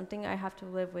disorder is something I have to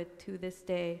live with to this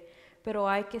day, pero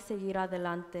hay que seguir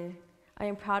adelante. I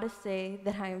am proud to say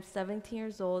that I am 17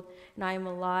 years old and I am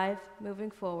alive, moving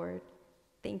forward.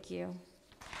 Thank you.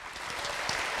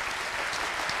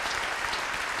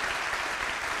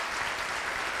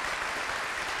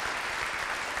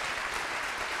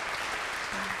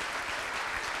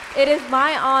 It is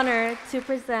my honor to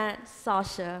present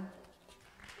Sasha.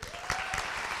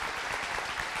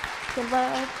 Good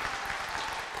luck.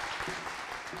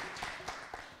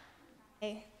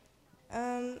 Hey.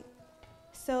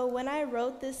 So when I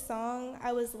wrote this song,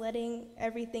 I was letting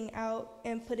everything out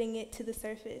and putting it to the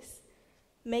surface,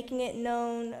 making it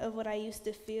known of what I used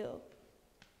to feel.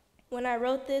 When I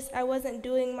wrote this, I wasn't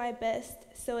doing my best,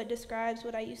 so it describes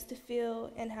what I used to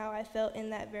feel and how I felt in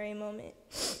that very moment.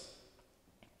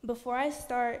 Before I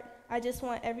start, I just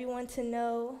want everyone to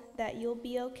know that you'll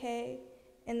be okay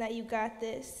and that you got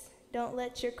this. Don't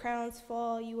let your crowns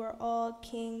fall. You are all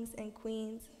kings and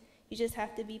queens. You just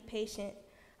have to be patient.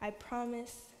 I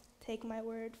promise. Take my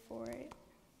word for it.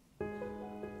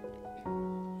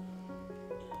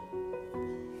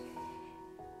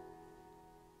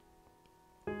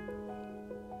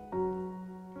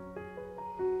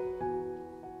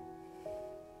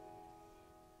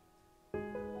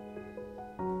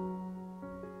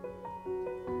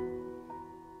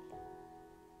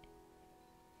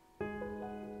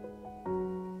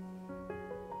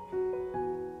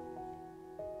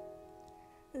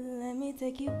 Let me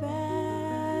take you back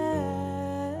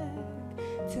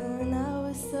to when I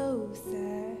was so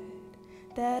sad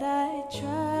that I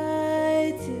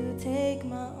tried to take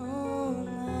my own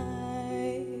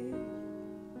life.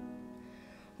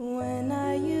 When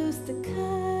I used to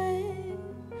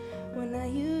cut, when I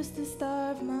used to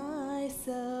starve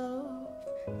myself,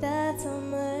 that's how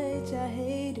much I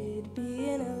hated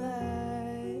being alive.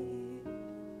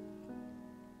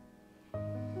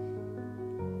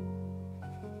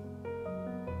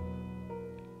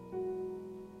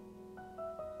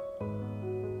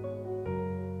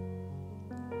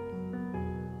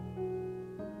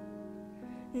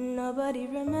 nobody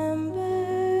remembers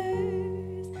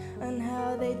on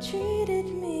how they treated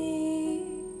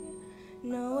me.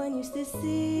 No one used to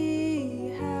see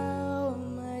how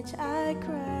much I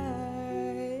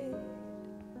cried.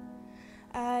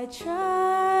 I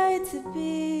tried to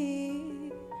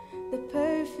be the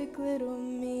perfect little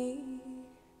me.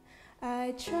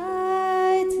 I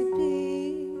tried to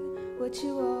be what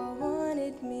you all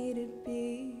wanted me to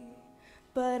be.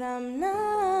 But I'm not,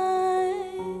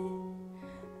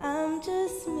 I'm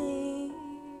just me.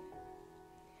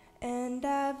 And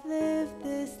I've lived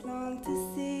this long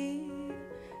to see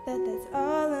that that's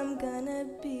all I'm gonna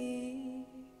be.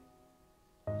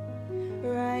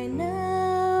 Right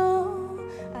now,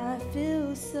 I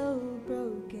feel so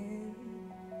broken.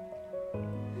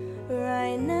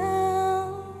 Right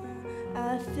now,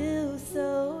 I feel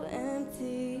so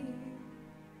empty.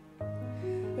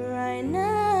 Right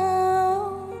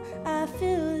now, I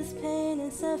feel this pain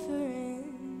and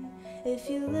suffering. If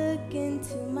you look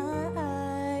into my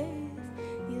eyes,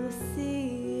 you'll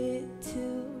see it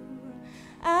too.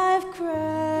 I've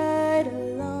cried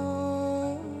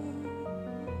alone.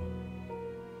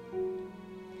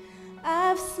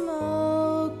 I've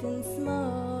smoked and smoked.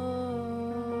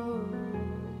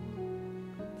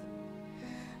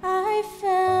 I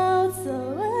felt so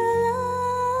alone.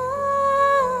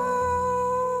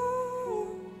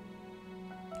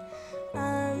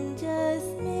 I'm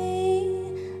just me,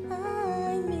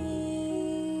 I'm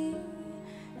me,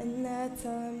 and that's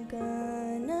all I'm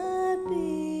gonna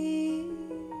be.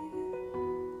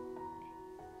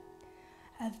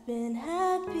 I've been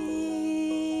happy,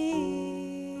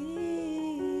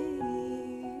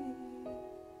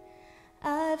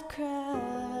 I've cried.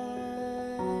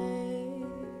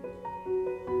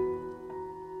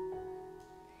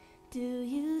 Do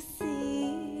you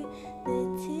see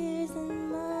the tears in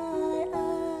my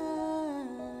eyes?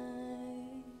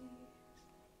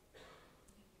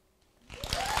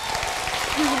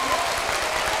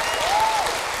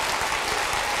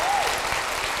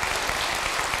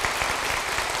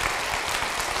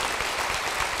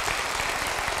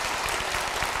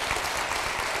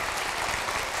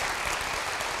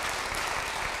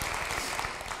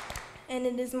 And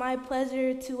it is my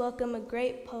pleasure to welcome a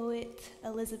great poet,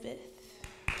 Elizabeth.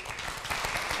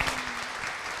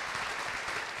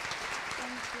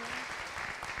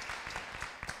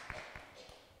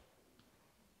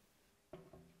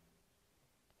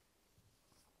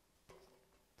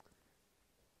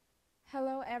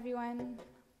 Hello, everyone.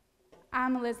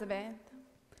 I'm Elizabeth.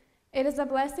 It is a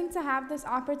blessing to have this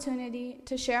opportunity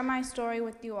to share my story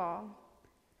with you all.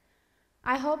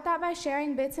 I hope that by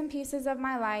sharing bits and pieces of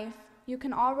my life, you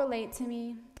can all relate to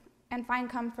me and find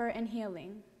comfort and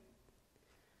healing.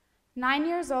 9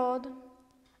 years old,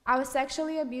 I was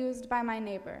sexually abused by my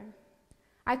neighbor.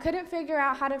 I couldn't figure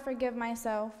out how to forgive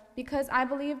myself because I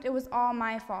believed it was all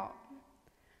my fault.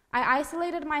 I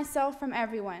isolated myself from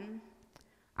everyone.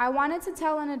 I wanted to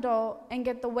tell an adult and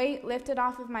get the weight lifted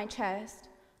off of my chest,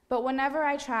 but whenever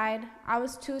I tried, I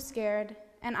was too scared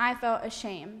and I felt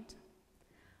ashamed.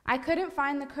 I couldn't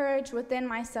find the courage within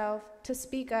myself to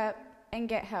speak up and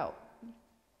get help.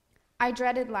 I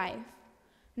dreaded life,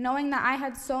 knowing that I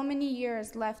had so many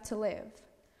years left to live.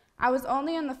 I was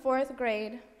only in the 4th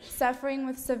grade, suffering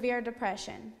with severe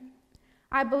depression.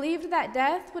 I believed that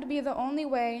death would be the only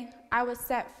way I was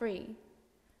set free.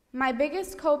 My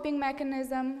biggest coping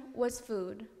mechanism was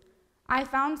food. I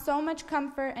found so much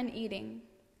comfort in eating.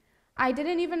 I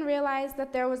didn't even realize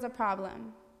that there was a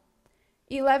problem.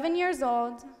 11 years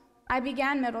old, I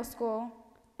began middle school,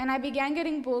 and I began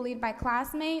getting bullied by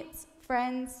classmates,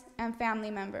 friends, and family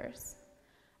members.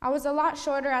 I was a lot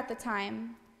shorter at the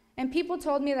time, and people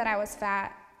told me that I was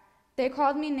fat. They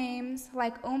called me names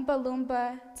like Oompa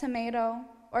Loompa, tomato,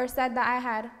 or said that I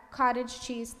had cottage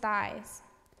cheese thighs.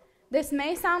 This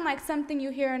may sound like something you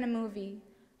hear in a movie,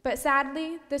 but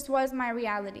sadly, this was my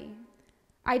reality.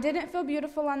 I didn't feel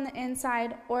beautiful on the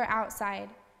inside or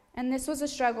outside, and this was a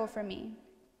struggle for me.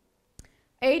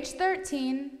 Age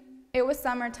 13, it was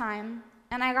summertime,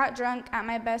 and I got drunk at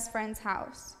my best friend's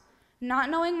house. Not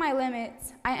knowing my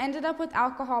limits, I ended up with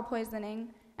alcohol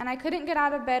poisoning, and I couldn't get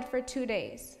out of bed for 2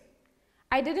 days.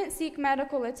 I didn't seek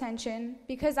medical attention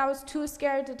because I was too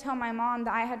scared to tell my mom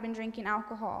that I had been drinking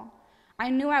alcohol. I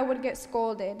knew I would get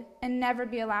scolded and never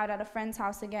be allowed at a friend's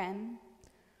house again.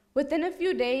 Within a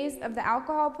few days of the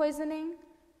alcohol poisoning,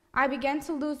 I began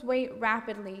to lose weight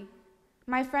rapidly.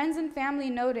 My friends and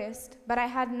family noticed, but I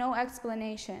had no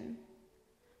explanation.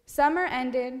 Summer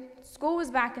ended, school was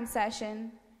back in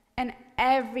session, and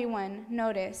everyone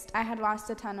noticed I had lost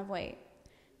a ton of weight.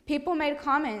 People made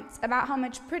comments about how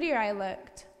much prettier I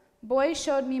looked. Boys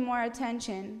showed me more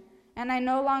attention, and I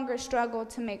no longer struggled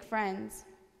to make friends.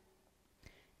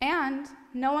 And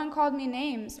no one called me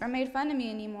names or made fun of me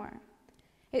anymore.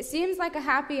 It seems like a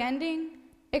happy ending,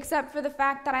 except for the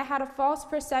fact that I had a false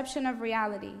perception of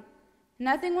reality.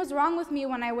 Nothing was wrong with me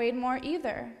when I weighed more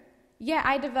either. Yet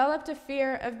I developed a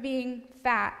fear of being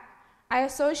fat. I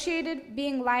associated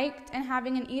being liked and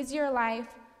having an easier life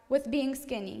with being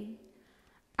skinny.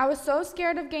 I was so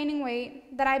scared of gaining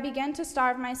weight that I began to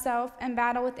starve myself and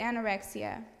battle with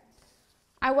anorexia.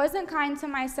 I wasn't kind to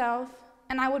myself,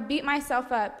 and I would beat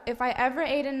myself up if I ever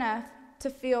ate enough to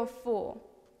feel full.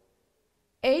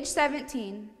 Age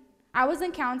 17, I was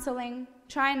in counseling,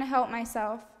 trying to help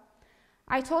myself.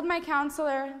 I told my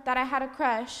counselor that I had a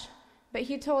crush, but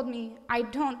he told me, "I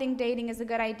don't think dating is a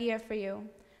good idea for you.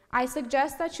 I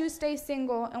suggest that you stay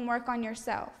single and work on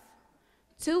yourself."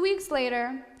 2 weeks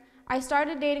later, I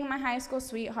started dating my high school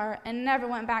sweetheart and never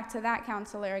went back to that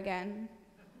counselor again.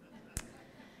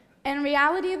 In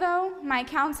reality, though, my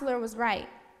counselor was right.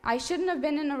 I shouldn't have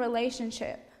been in a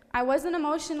relationship. I wasn't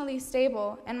emotionally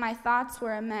stable, and my thoughts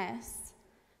were a mess.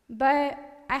 But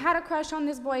I had a crush on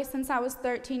this boy since I was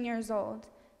 13 years old.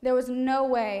 There was no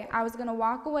way I was going to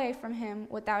walk away from him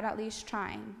without at least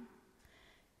trying.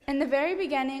 In the very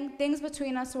beginning, things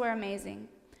between us were amazing.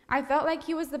 I felt like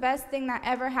he was the best thing that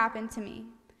ever happened to me.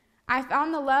 I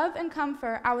found the love and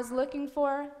comfort I was looking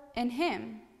for in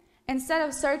him, instead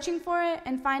of searching for it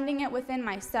and finding it within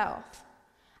myself.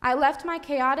 I left my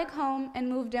chaotic home and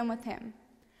moved in with him.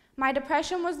 My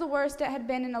depression was the worst it had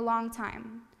been in a long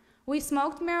time. We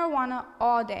smoked marijuana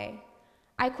all day.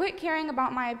 I quit caring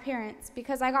about my appearance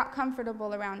because I got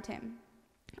comfortable around him.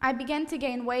 I began to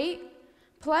gain weight,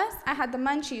 plus I had the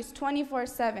munchies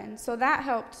 24/7, so that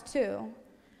helped too.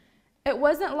 It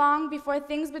wasn't long before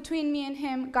things between me and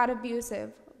him got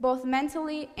abusive, both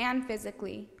mentally and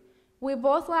physically. We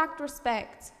both lacked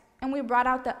respect, and we brought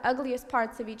out the ugliest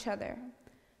parts of each other.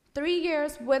 3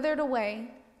 years withered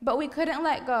away, but we couldn't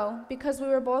let go because we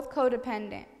were both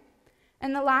codependent.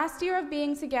 In the last year of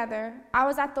being together, I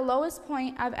was at the lowest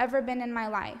point I've ever been in my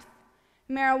life.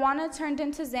 Marijuana turned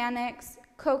into Xanax,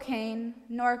 cocaine,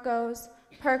 Norcos,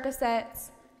 Percocets,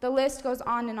 the list goes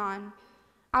on and on.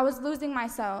 I was losing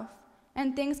myself,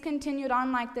 and things continued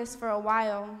on like this for a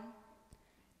while.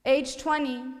 Age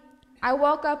 20, I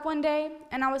woke up one day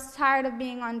and I was tired of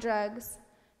being on drugs,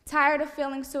 tired of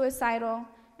feeling suicidal,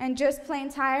 and just plain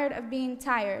tired of being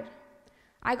tired.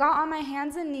 I got on my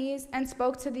hands and knees and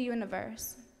spoke to the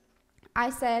universe.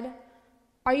 I said,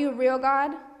 "Are you real,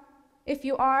 God? If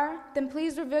you are, then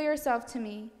please reveal yourself to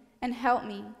me and help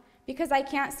me, because I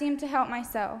can't seem to help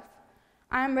myself.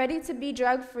 I am ready to be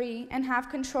drug-free and have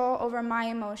control over my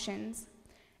emotions.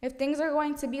 If things are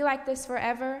going to be like this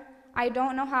forever, I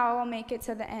don't know how I will make it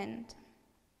to the end."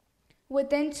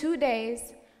 Within 2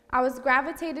 days, I was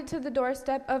gravitated to the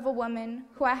doorstep of a woman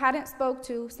who I hadn't spoke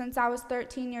to since I was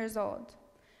 13 years old.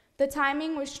 The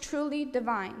timing was truly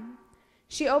divine.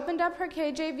 She opened up her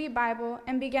KJV Bible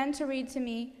and began to read to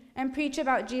me and preach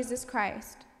about Jesus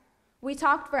Christ. We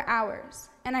talked for hours,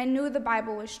 and I knew the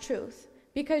Bible was truth,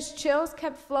 because chills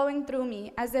kept flowing through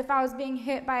me as if I was being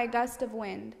hit by a gust of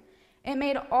wind. It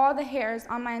made all the hairs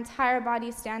on my entire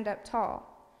body stand up tall.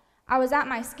 I was at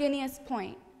my skinniest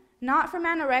point, not from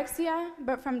anorexia,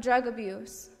 but from drug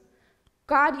abuse.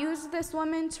 God used this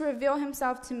woman to reveal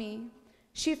himself to me.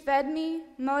 She fed me,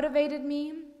 motivated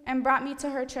me, and brought me to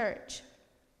her church.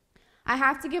 I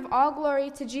have to give all glory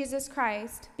to Jesus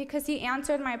Christ because he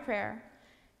answered my prayer.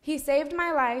 He saved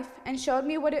my life and showed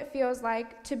me what it feels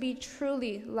like to be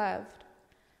truly loved.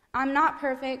 I'm not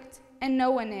perfect, and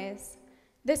no one is.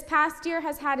 This past year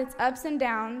has had its ups and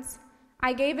downs.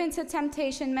 I gave in to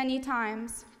temptation many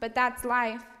times, but that's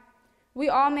life. We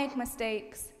all make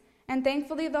mistakes, and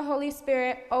thankfully the Holy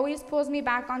Spirit always pulls me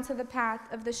back onto the path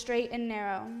of the straight and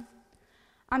narrow.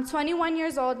 I'm 21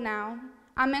 years old now.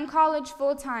 I'm in college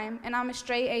full-time, and I'm a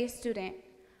straight A student.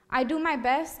 I do my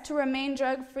best to remain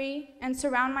drug-free and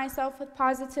surround myself with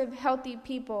positive, healthy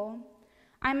people.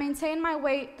 I maintain my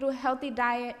weight through a healthy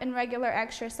diet and regular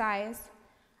exercise.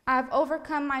 I have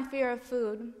overcome my fear of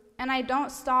food, and I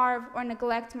don't starve or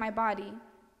neglect my body.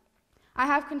 I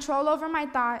have control over my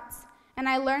thoughts, and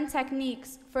I learn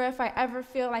techniques for if I ever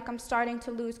feel like I'm starting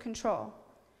to lose control.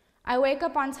 I wake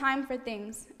up on time for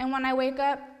things, and when I wake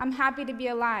up, I'm happy to be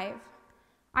alive.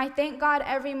 I thank God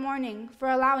every morning for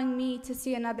allowing me to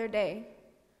see another day.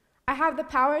 I have the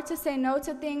power to say no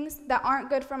to things that aren't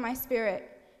good for my spirit,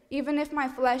 even if my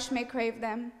flesh may crave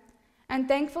them. And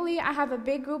thankfully, I have a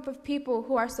big group of people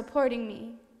who are supporting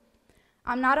me.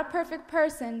 I'm not a perfect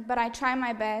person, but I try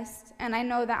my best, and I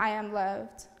know that I am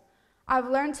loved. I've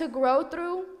learned to grow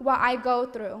through what I go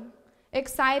through.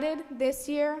 Excited, this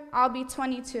year I'll be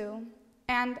 22,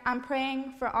 and I'm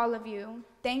praying for all of you.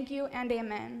 Thank you and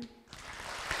amen.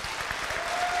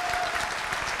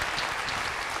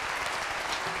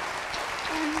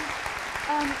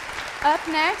 Up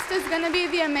next is going to be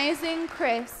the amazing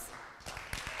Chris.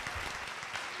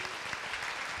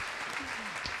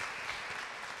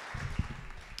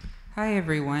 Hi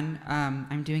everyone,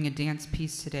 I'm doing a dance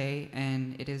piece today,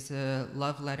 and it is a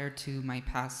love letter to my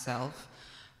past self,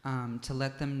 to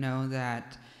let them know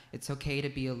that it's okay to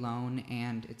be alone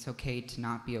and it's okay to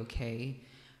not be okay.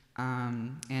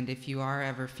 And if you are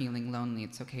ever feeling lonely,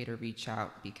 it's okay to reach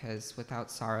out, because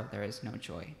without sorrow there is no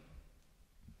joy.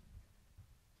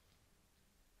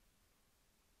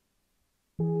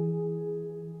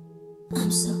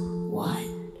 I'm so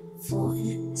wired for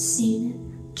it, seen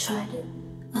it, tried it,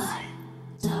 I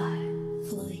die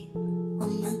for you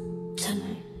on my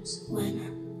terms when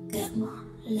I get my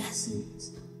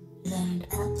lessons. Learned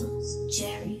apples,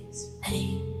 cherries,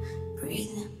 pain,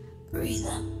 breathe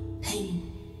out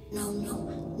pain. No,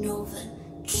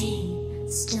 Novocaine,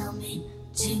 still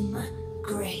maintain my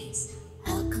grades.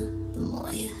 How come the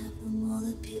more you have, the more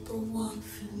that people want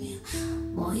from you?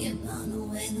 More you burn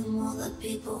away, the more that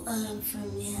people earn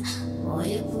from you. More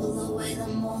you pull away, the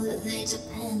more that they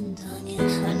depend on you.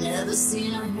 I never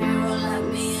seen a hero like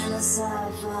me in a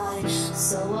sci-fi,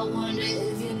 so I wonder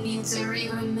if you need to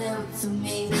remember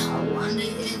me. I wonder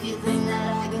if you think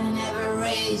that I can ever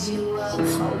raise you up. I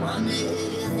wonder if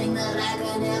you think that I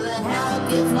can ever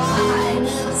help you fly. I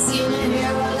never seen a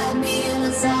hero like me in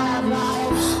a sci-fi,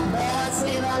 but I'd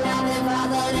save a life if I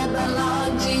thought it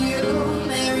belonged to you.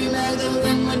 Mary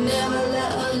Magdalene would never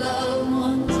let her loved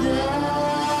ones die.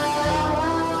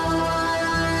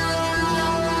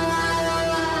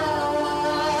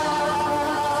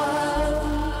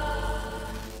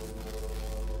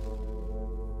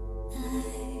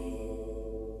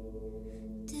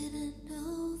 Didn't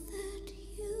know that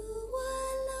you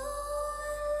were lonely.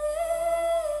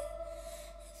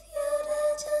 If you'd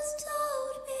have just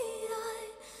told me,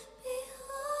 I'd be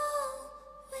home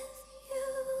with you.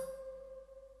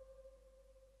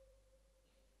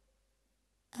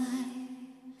 I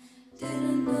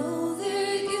didn't know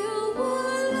that you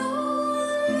were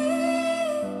lonely.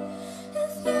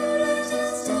 If you'd have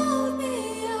just told me,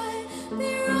 I'd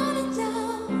be running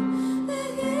down the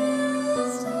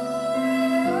hills to you.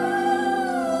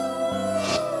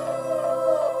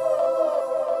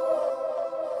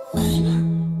 When I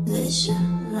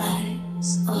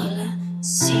visualize, all I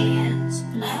see is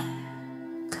black.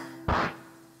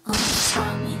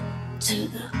 Throw me to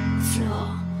the floor,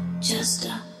 just a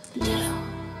little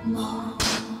more.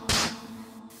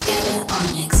 Get it on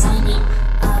next, I know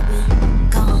I've been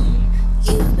gone.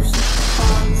 You've been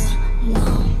all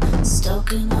alone,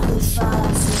 stoking all the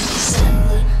fires in the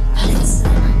cellar, place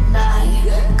of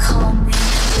light. Call me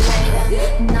late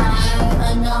at night,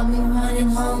 and I'll be running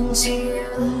home to you.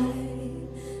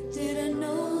 Didn't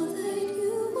know that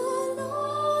you were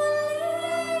lonely.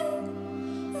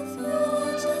 If you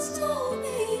had just told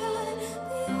me, I'd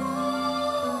be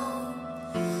home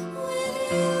with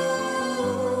you.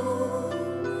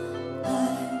 I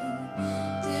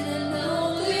didn't know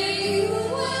that you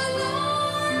were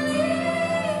lonely.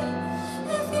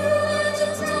 If you had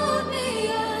just told me,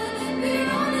 I'd be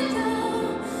running down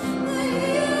the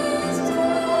hills to you.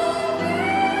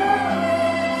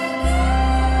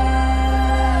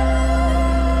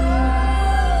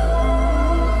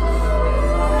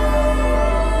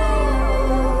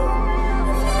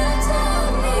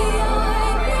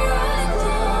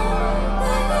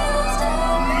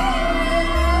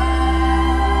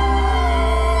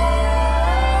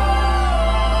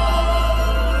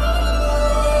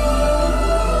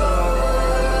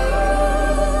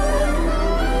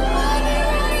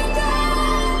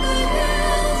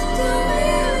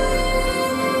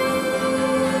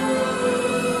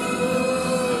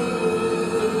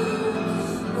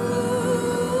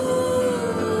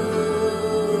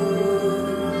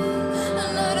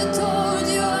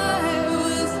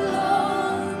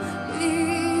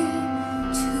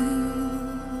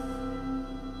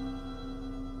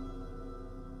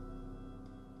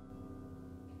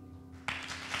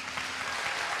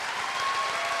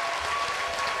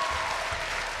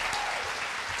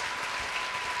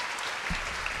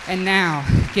 And now,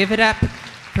 give it up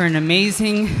for an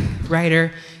amazing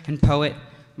writer and poet,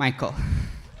 Michael.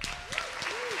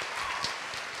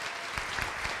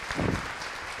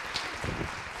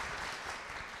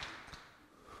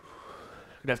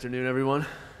 Good afternoon, everyone.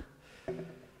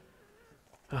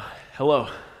 Hello.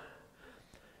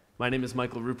 My name is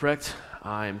Michael Rupprecht.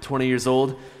 I'm 20 years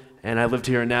old, and I lived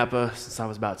here in Napa since I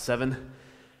was about 7.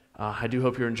 I do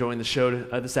hope you're enjoying the show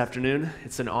this afternoon.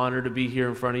 It's an honor to be here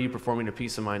in front of you performing a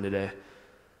piece of mine today.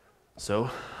 So,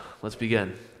 let's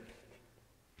begin.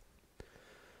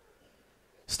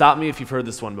 Stop me if you've heard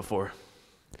this one before.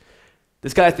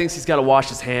 This guy thinks he's got to wash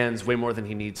his hands way more than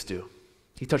he needs to.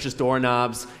 He touches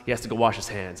doorknobs, he has to go wash his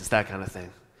hands. It's that kind of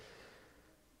thing.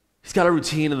 He's got a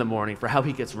routine in the morning for how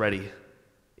he gets ready.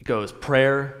 It goes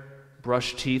prayer,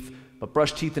 brush teeth, but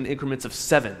brush teeth in increments of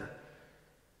 7.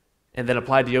 And then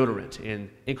apply deodorant in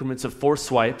increments of 4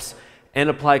 swipes, and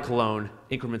apply cologne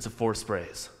increments of 4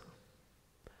 sprays.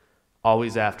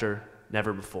 Always after,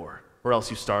 never before, or else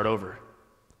you start over.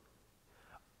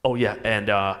 Oh yeah, and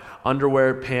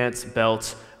underwear, pants,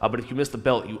 belt, but if you miss the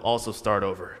belt, you also start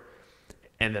over.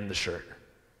 And then the shirt.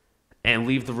 And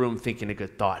leave the room thinking a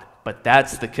good thought. But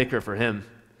that's the kicker for him,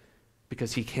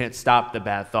 because he can't stop the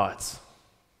bad thoughts.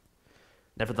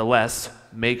 Nevertheless,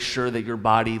 make sure that your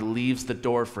body leaves the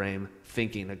doorframe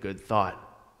thinking a good thought,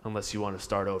 unless you want to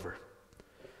start over.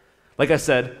 Like I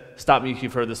said, stop me if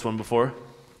you've heard this one before.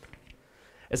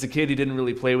 As a kid, he didn't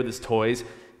really play with his toys.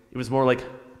 It was more like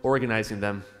organizing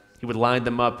them. He would line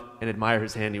them up and admire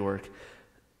his handiwork.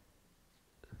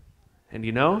 And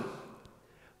you know,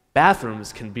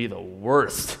 bathrooms can be the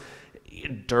worst.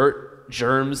 Dirt,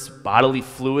 germs, bodily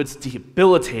fluids,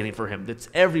 debilitating for him. It's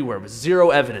everywhere with zero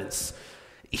evidence.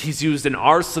 He's used an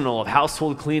arsenal of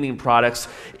household cleaning products.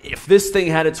 If this thing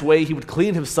had its way, he would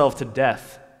clean himself to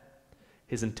death.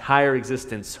 His entire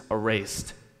existence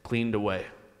erased, cleaned away.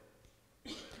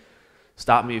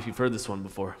 Stop me if you've heard this one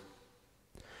before.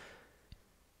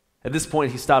 At this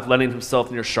point, he stopped letting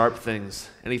himself near sharp things,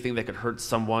 anything that could hurt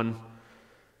someone,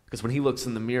 because when he looks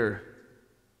in the mirror,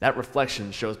 that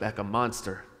reflection shows back a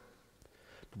monster.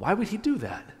 But why would he do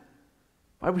that?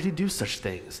 Why would he do such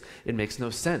things? It makes no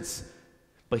sense.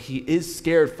 But he is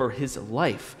scared for his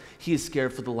life. He is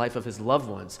scared for the life of his loved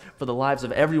ones, for the lives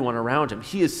of everyone around him.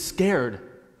 He is scared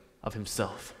of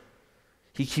himself.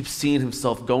 He keeps seeing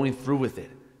himself going through with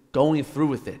it,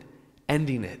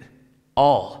 ending it,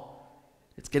 all.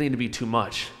 It's getting to be too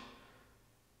much.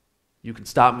 You can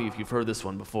stop me if you've heard this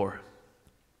one before.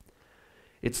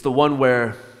 It's the one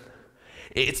where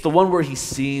he's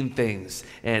seeing things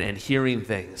and hearing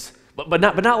things. But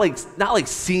not like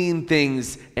seeing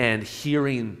things and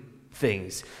hearing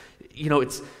things. You know,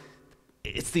 it's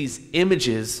these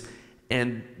images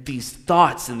and these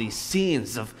thoughts and these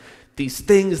scenes of these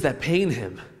things that pain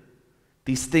him,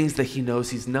 these things that he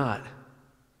knows he's not.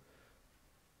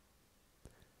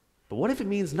 But what if it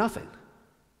means nothing?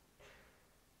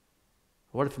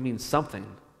 What if it means something?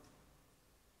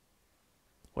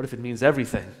 What if it means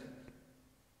everything?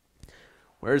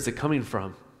 Where is it coming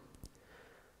from?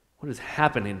 What is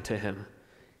happening to him?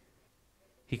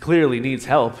 He clearly needs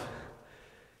help.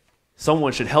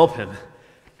 Someone should help him.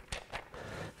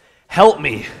 Help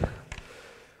me.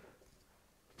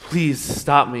 Please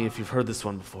stop me if you've heard this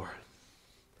one before.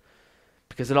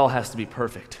 Because it all has to be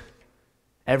perfect.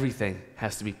 Everything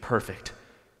has to be perfect.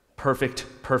 Perfect,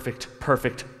 perfect,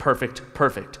 perfect, perfect,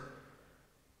 perfect.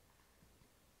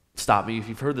 Stop me if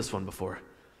you've heard this one before.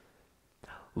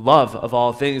 Love of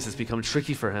all things has become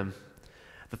tricky for him.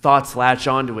 The thoughts latch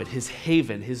onto it, his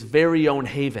haven, his very own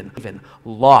haven, even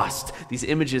lost. These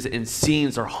images and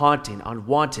scenes are haunting,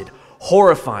 unwanted,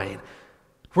 horrifying.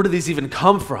 Where do these even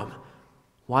come from?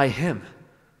 Why him?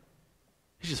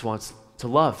 He just wants to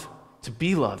love, to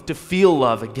be loved, to feel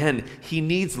love again. He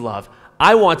needs love.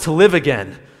 I want to live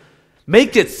again.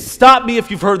 Make it stop me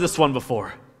if you've heard this one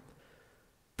before.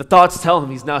 The thoughts tell him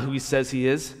he's not who he says he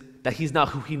is, that he's not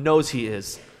who he knows he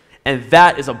is. And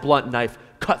that is a blunt knife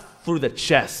cut through the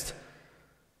chest.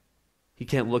 He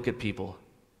can't look at people.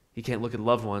 He can't look at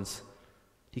loved ones.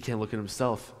 He can't look at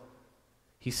himself.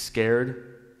 He's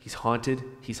scared. He's haunted.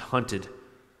 He's hunted.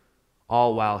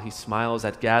 All while he smiles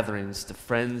at gatherings to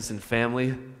friends and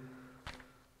family.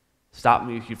 Stop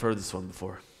me if you've heard this one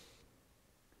before.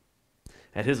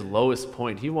 At his lowest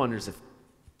point, he wonders if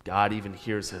God even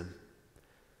hears him,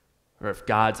 or if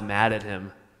God's mad at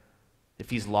him, if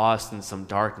he's lost in some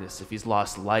darkness, if he's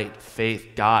lost light, faith,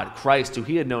 God, Christ, who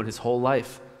he had known his whole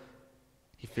life.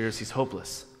 He fears he's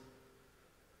hopeless.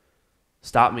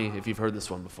 Stop me if you've heard this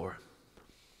one before.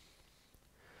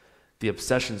 The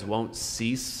obsessions won't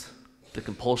cease. The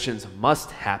compulsions must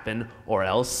happen, or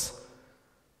else,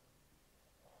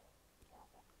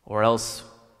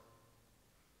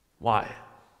 why?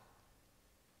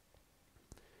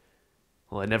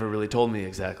 Well, it never really told me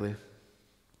exactly,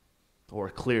 or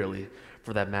clearly,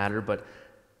 for that matter, but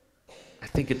I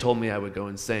think it told me I would go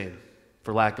insane,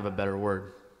 for lack of a better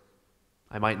word.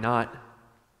 I might not.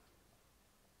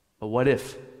 But what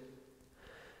if?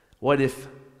 What if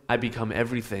I become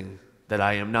everything that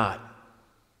I am not.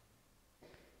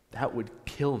 That would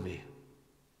kill me.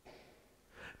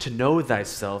 To know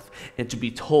thyself and to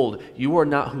be told you are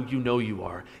not who you know you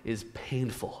are is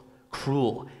painful,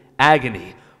 cruel,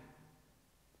 agony.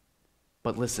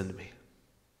 But listen to me.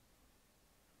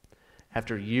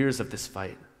 After years of this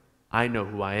fight, I know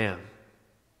who I am.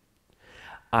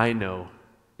 I know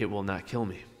it will not kill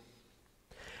me.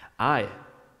 I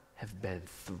have been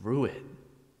through it.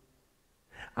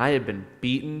 I have been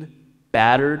beaten,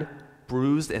 battered,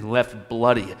 bruised, and left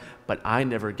bloody, but I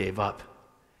never gave up,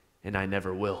 and I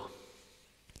never will.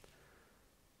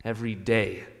 Every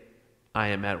day, I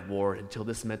am at war until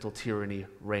this mental tyranny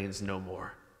reigns no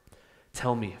more.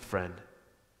 Tell me, friend,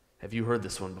 have you heard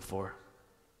this one before?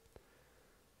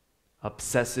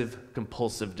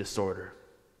 Obsessive-compulsive disorder.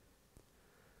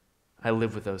 I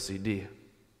live with OCD.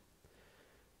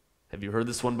 Have you heard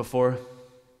this one before?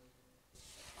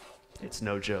 It's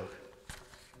no joke.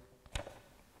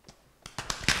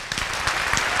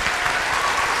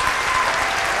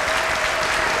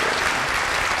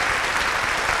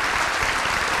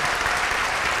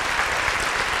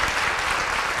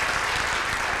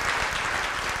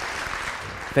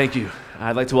 Thank you.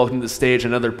 I'd like to welcome to the stage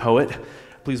another poet.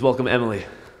 Please welcome Emily.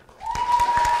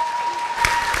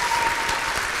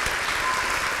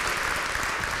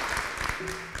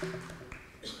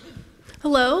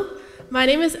 Hello, my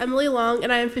name is Emily Long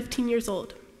and I am 15 years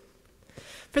old.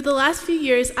 For the last few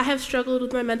years, I have struggled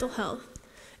with my mental health,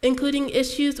 including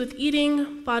issues with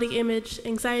eating, body image,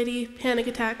 anxiety, panic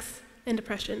attacks, and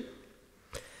depression.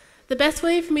 The best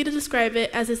way for me to describe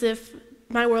it is as if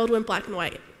my world went black and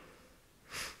white.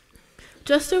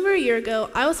 Just over a year ago,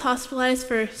 I was hospitalized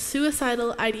for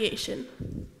suicidal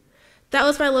ideation. That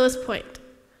was my lowest point.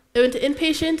 I went to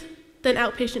inpatient, then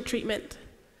outpatient treatment.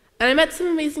 And I met some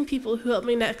amazing people who helped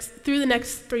me through the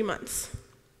next 3 months.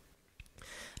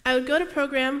 I would go to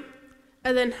program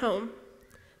and then home.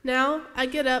 Now I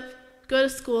get up, go to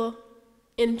school,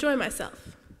 and enjoy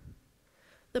myself.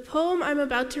 The poem I'm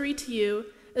about to read to you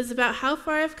is about how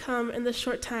far I've come in this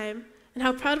short time and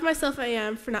how proud of myself I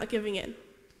am for not giving in.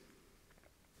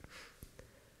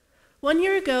 1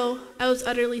 year ago, I was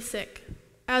utterly sick.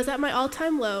 I was at my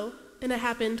all-time low, and it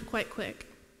happened quite quick.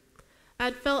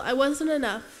 I'd felt I wasn't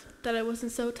enough, that I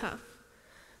wasn't so tough.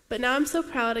 But now I'm so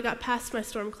proud I got past my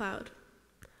storm cloud.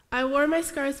 I wore my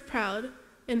scars proud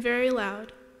and very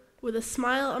loud. With a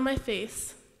smile on my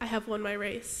face, I have won my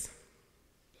race.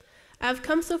 I have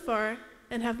come so far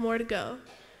and have more to go.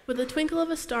 With the twinkle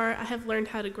of a star, I have learned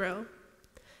how to grow.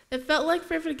 It felt like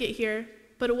forever to get here,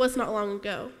 but it was not long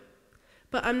ago.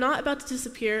 But I'm not about to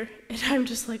disappear, and I'm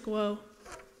just like, whoa.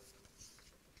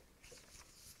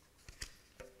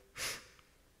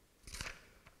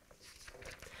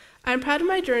 I'm proud of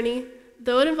my journey,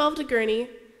 though it involved a gurney,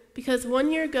 because 1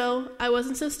 year ago, I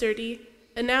wasn't so sturdy,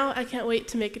 and now I can't wait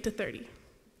to make it to 30.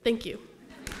 Thank you.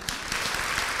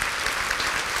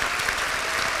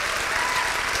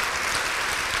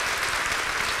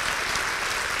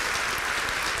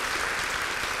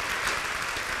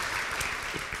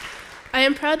 I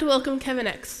am proud to welcome Kevin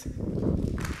X.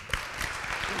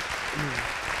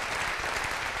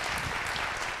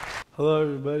 Hello,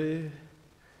 everybody.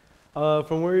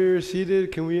 From where you're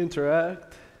seated, can we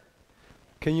interact?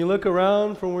 Can you look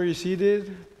around from where you're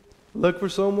seated? Look for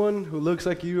someone who looks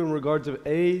like you in regards of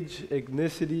age,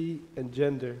 ethnicity, and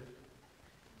gender.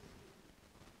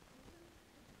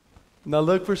 Now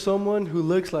look for someone who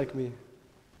looks like me.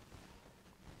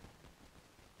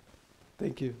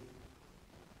 Thank you.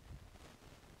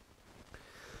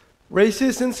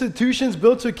 Racist institutions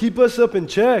built to keep us up in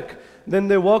check. Then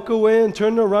they walk away and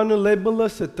turn around and label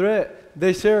us a threat.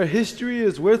 They say our history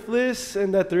is worthless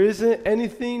and that there isn't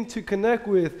anything to connect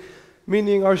with,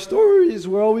 meaning our stories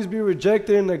will always be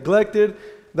rejected and neglected,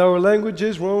 that our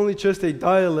languages were only just a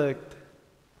dialect.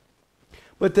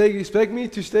 But they expect me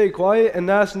to stay quiet and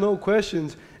ask no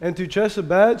questions, and to dress a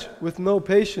badge with no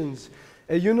patience.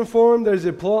 A uniform that is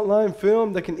a plotline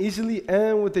film that can easily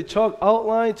end with a chalk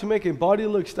outline to make a body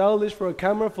look stylish for a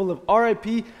camera full of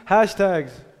RIP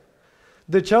hashtags.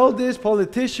 The childish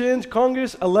politicians,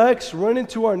 Congress elects run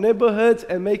into our neighborhoods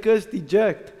and make us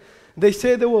deject. They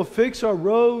say they will fix our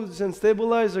roads and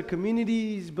stabilize our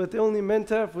communities, but they only meant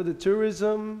that for the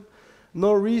tourism.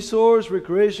 No resource,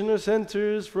 recreational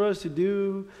centers for us to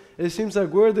do. It seems like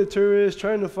we're the tourists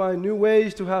trying to find new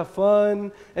ways to have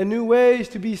fun and new ways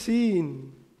to be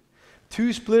seen.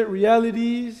 Two split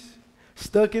realities,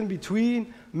 stuck in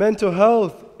between. Mental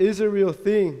health is a real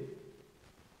thing.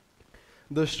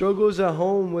 The struggles at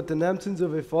home with the absence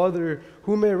of a father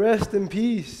who may rest in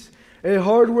peace. A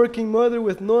hard-working mother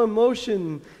with no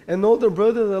emotion, an older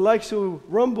brother that likes to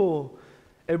rumble,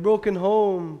 a broken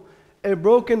home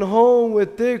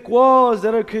with thick walls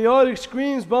that are chaotic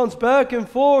screams bounce back and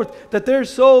forth, that they're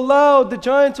so loud the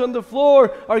giants on the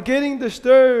floor are getting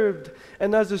disturbed.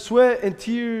 And as the sweat and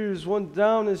tears run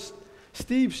down as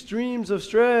steep streams of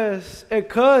stress, it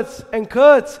cuts and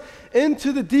cuts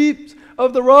into the deep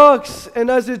of the rocks, and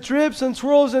as it drips and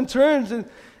swirls and turns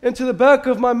into the back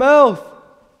of my mouth,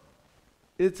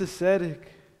 it's acidic.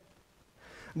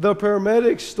 The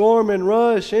paramedics storm and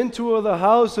rush into the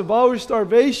house of our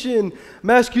starvation.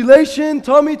 Masculation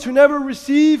taught me to never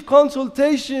receive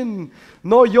consultation.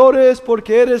 No llores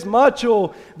porque eres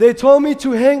macho. They told me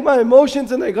to hang my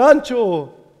emotions in a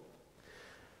gancho.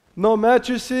 No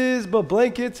mattresses, but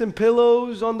blankets and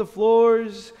pillows on the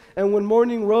floors. And when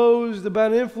morning rose, the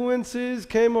bad influences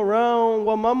came around.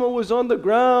 While mama was on the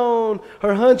ground,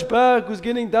 her hunchback was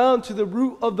getting down to the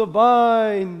root of the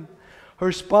vine.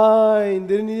 Her spine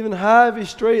didn't even have a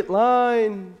straight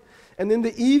line. And in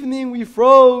the evening we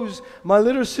froze. My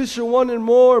little sister wanted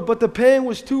more, but the pain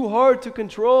was too hard to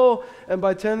control. And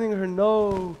by telling her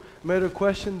no, made her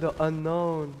question the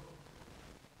unknown.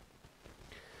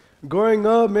 Growing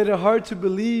up made it hard to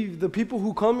believe the people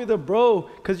who call me the bro.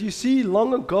 Cause you see,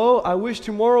 long ago, I wish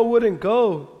tomorrow wouldn't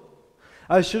go.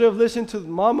 I should have listened to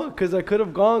mama, cause I could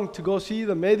have gone to go see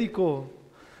the medico.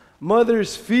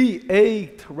 Mother's feet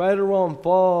ached right around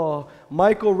fall.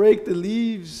 Michael raked the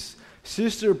leaves.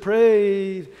 Sister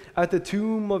prayed at the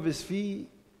tomb of his feet.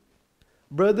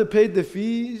 Brother paid the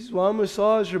fees while I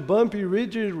massaged her bumpy,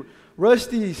 rigid,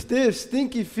 rusty, stiff,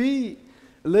 stinky feet.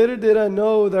 Later did I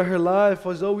know that her life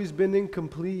has always been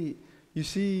incomplete. You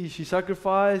see, she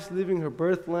sacrificed leaving her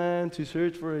birthland to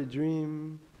search for a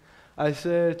dream. I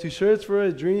said, to search for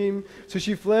a dream. So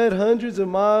she fled hundreds of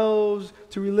miles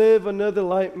to relive another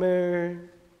nightmare.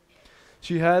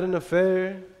 She had an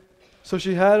affair. So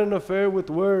she had an affair with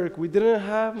work. We didn't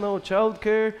have no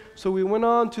childcare, so we went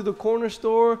on to the corner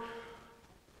store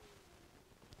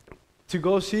to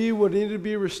go see what needed to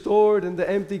be restored in the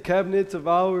empty cabinets of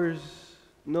ours.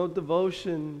 No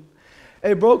devotion.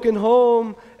 A broken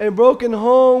home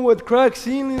with cracked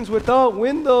ceilings without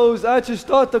windows. I just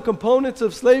thought the components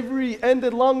of slavery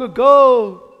ended long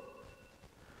ago.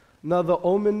 Now the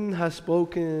omen has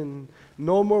spoken.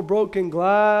 No more broken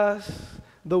glass.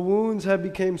 The wounds have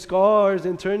become scars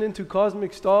and turned into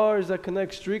cosmic stars that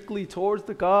connect strictly towards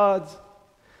the gods.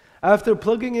 After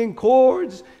plugging in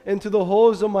cords into the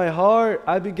holes of my heart,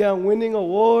 I began winning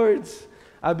awards.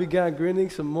 I began grinning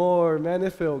some more. Man,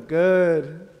 it felt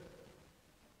good.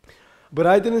 But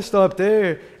I didn't stop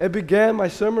there. It began my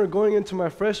summer going into my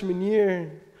freshman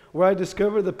year, where I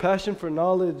discovered the passion for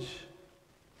knowledge,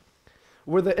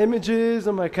 where the images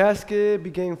on my casket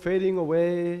began fading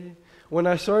away. When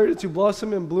I started to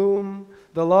blossom and bloom,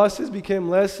 the losses became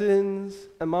lessons,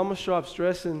 and mama stopped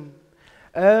stressing.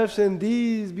 F's and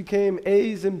D's became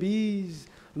A's and B's.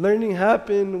 Learning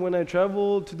happened when I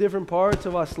traveled to different parts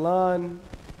of Aslan.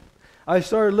 I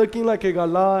started looking like a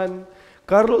galan.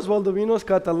 Carlos Valdovinos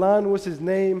Catalan was his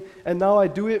name, and now I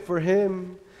do it for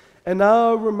him. And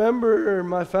now I remember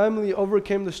my family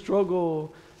overcame the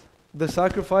struggle, the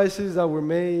sacrifices that were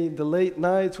made, the late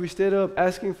nights we stayed up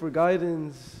asking for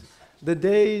guidance, the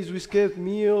days we skipped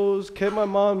meals, kept my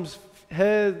mom's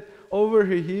head over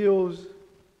her heels.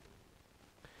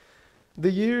 The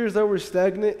years that were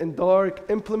stagnant and dark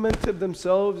implemented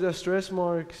themselves as stress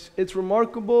marks. It's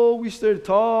remarkable we stood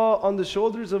tall on the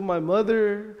shoulders of my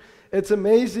mother. It's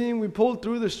amazing we pulled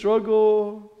through the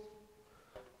struggle.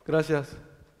 Gracias.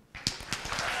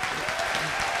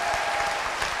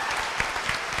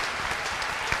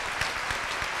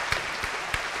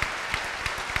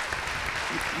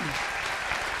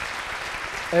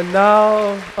 And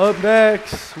now, up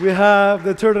next, we have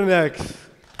the turtlenecks.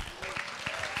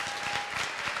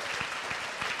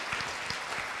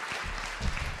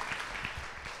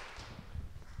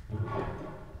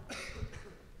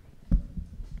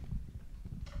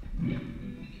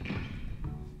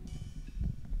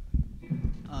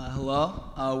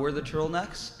 Hello, we're the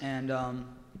Turtlenecks, and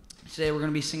today we're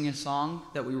going to be singing a song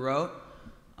that we wrote.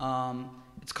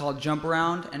 It's called Jump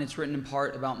Around, and it's written in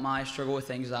part about my struggle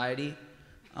with anxiety.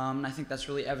 And I think that's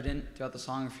really evident throughout the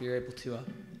song if you're able to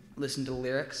listen to the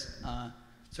lyrics.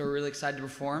 So we're really excited to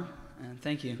perform, and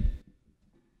thank you.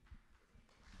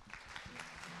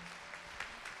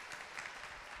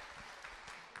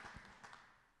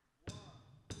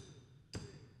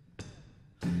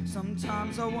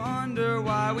 Sometimes I wonder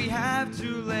why we have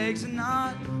 2 legs and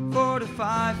not 4 to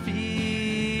 5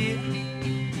 feet.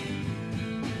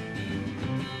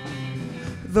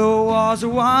 The walls are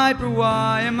white, but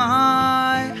why am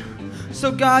I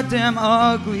so goddamn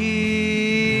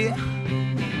ugly?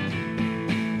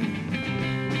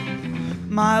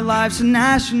 My life's a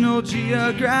National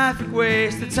Geographic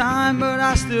waste of time, but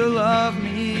I still love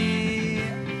me.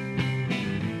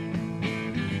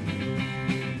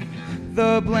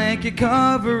 The blanket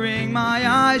covering my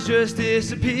eyes just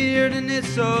disappeared, and it's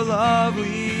so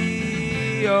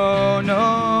lovely. Oh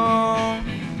no.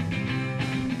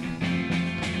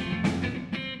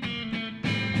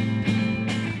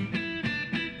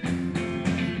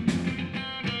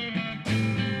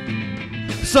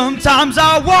 Sometimes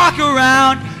I walk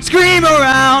around, scream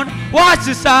around, watch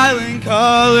the silent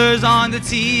colors on the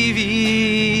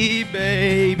TV,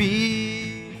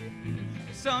 baby.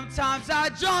 Sometimes I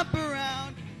jump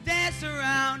around, dance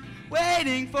around,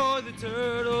 waiting for the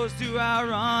turtles to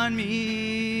outrun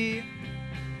me.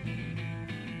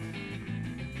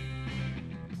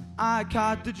 I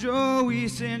caught the Joey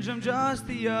syndrome just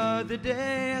the other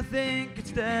day, I think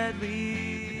it's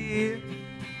deadly.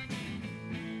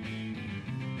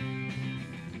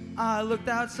 I looked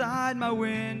outside my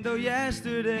window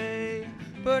yesterday,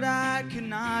 but I could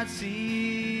not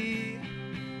see.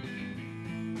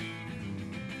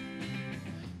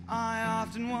 I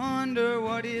often wonder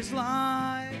what it's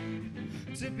like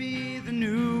to be the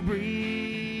new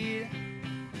breed.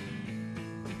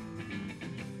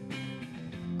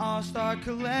 I'll start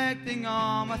collecting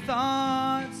all my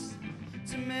thoughts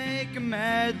to make a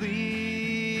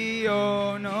medley.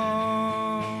 Oh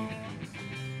no.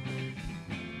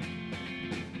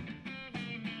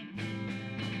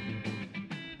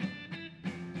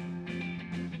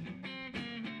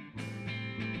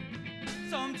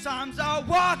 Sometimes I'll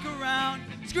walk around,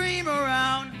 scream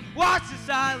around, watch the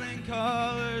silent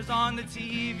colors on the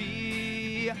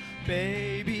TV,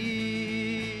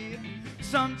 baby.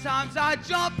 Sometimes I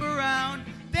jump around,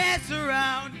 dance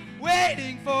around,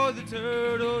 waiting for the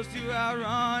turtles to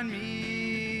outrun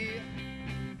me.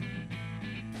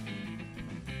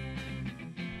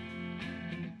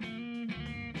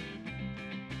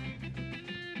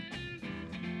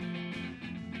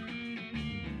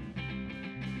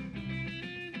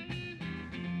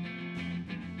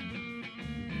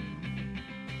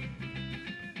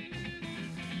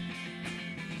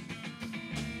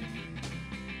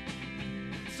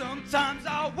 Sometimes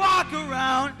I'll walk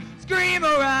around, scream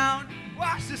around,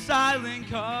 watch the silent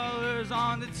colors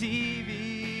on the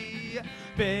TV,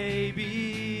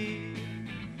 baby.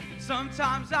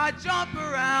 Sometimes I jump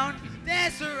around,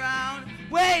 dance around,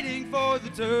 waiting for the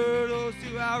turtles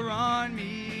to outrun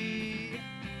me.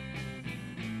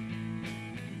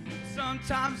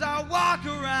 Sometimes I walk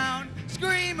around,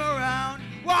 scream around,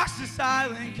 watch the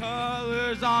silent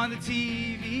colors on the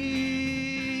TV.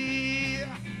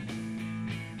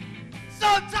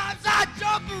 Sometimes I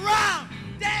jump around,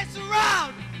 dance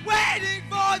around, waiting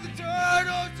for the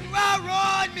turtles to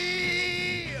outrun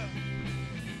me.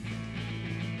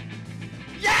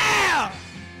 Yeah!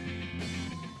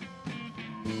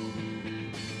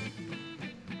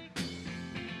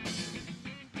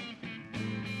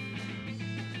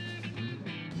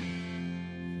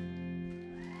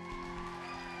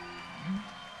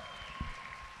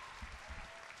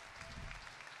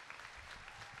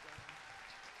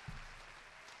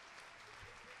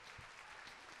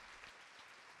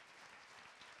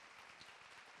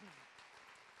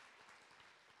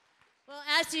 Well,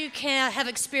 as you can have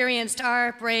experienced,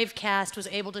 our brave cast was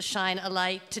able to shine a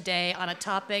light today on a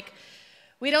topic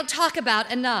we don't talk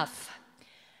about enough.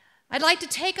 I'd like to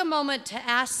take a moment to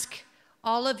ask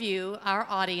all of you, our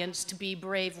audience, to be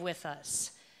brave with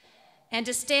us and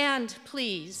to stand,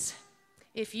 please,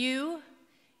 if you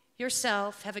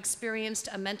yourself have experienced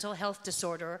a mental health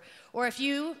disorder or if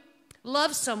you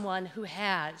love someone who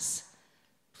has,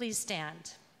 please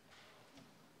stand.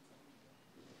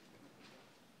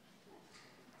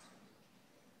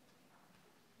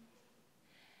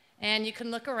 And you can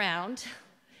look around.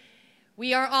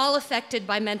 We are all affected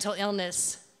by mental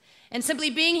illness. And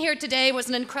simply being here today was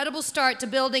an incredible start to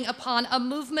building upon a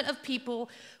movement of people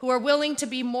who are willing to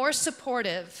be more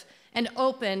supportive and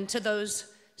open to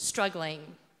those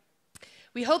struggling.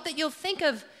 We hope that you'll think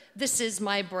of This Is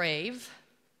My Brave,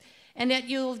 and that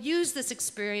you'll use this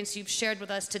experience you've shared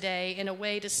with us today in a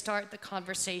way to start the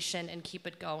conversation and keep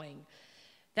it going.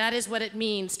 That is what it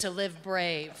means to live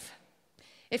brave.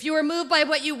 If you are moved by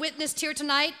what you witnessed here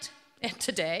tonight and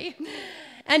today,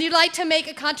 and you'd like to make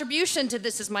a contribution to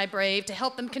This Is My Brave to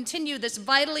help them continue this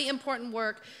vitally important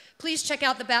work, please check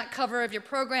out the back cover of your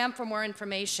program for more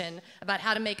information about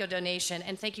how to make a donation,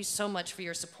 and thank you so much for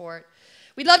your support.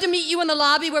 We'd love to meet you in the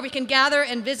lobby where we can gather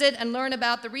and visit and learn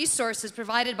about the resources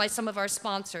provided by some of our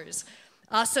sponsors.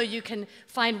 Also, you can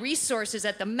find resources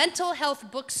at the Mental Health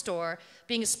Bookstore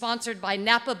being sponsored by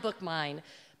Napa Book Mine.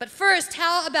 But first,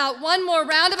 how about one more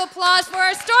round of applause for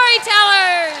our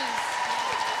storytellers?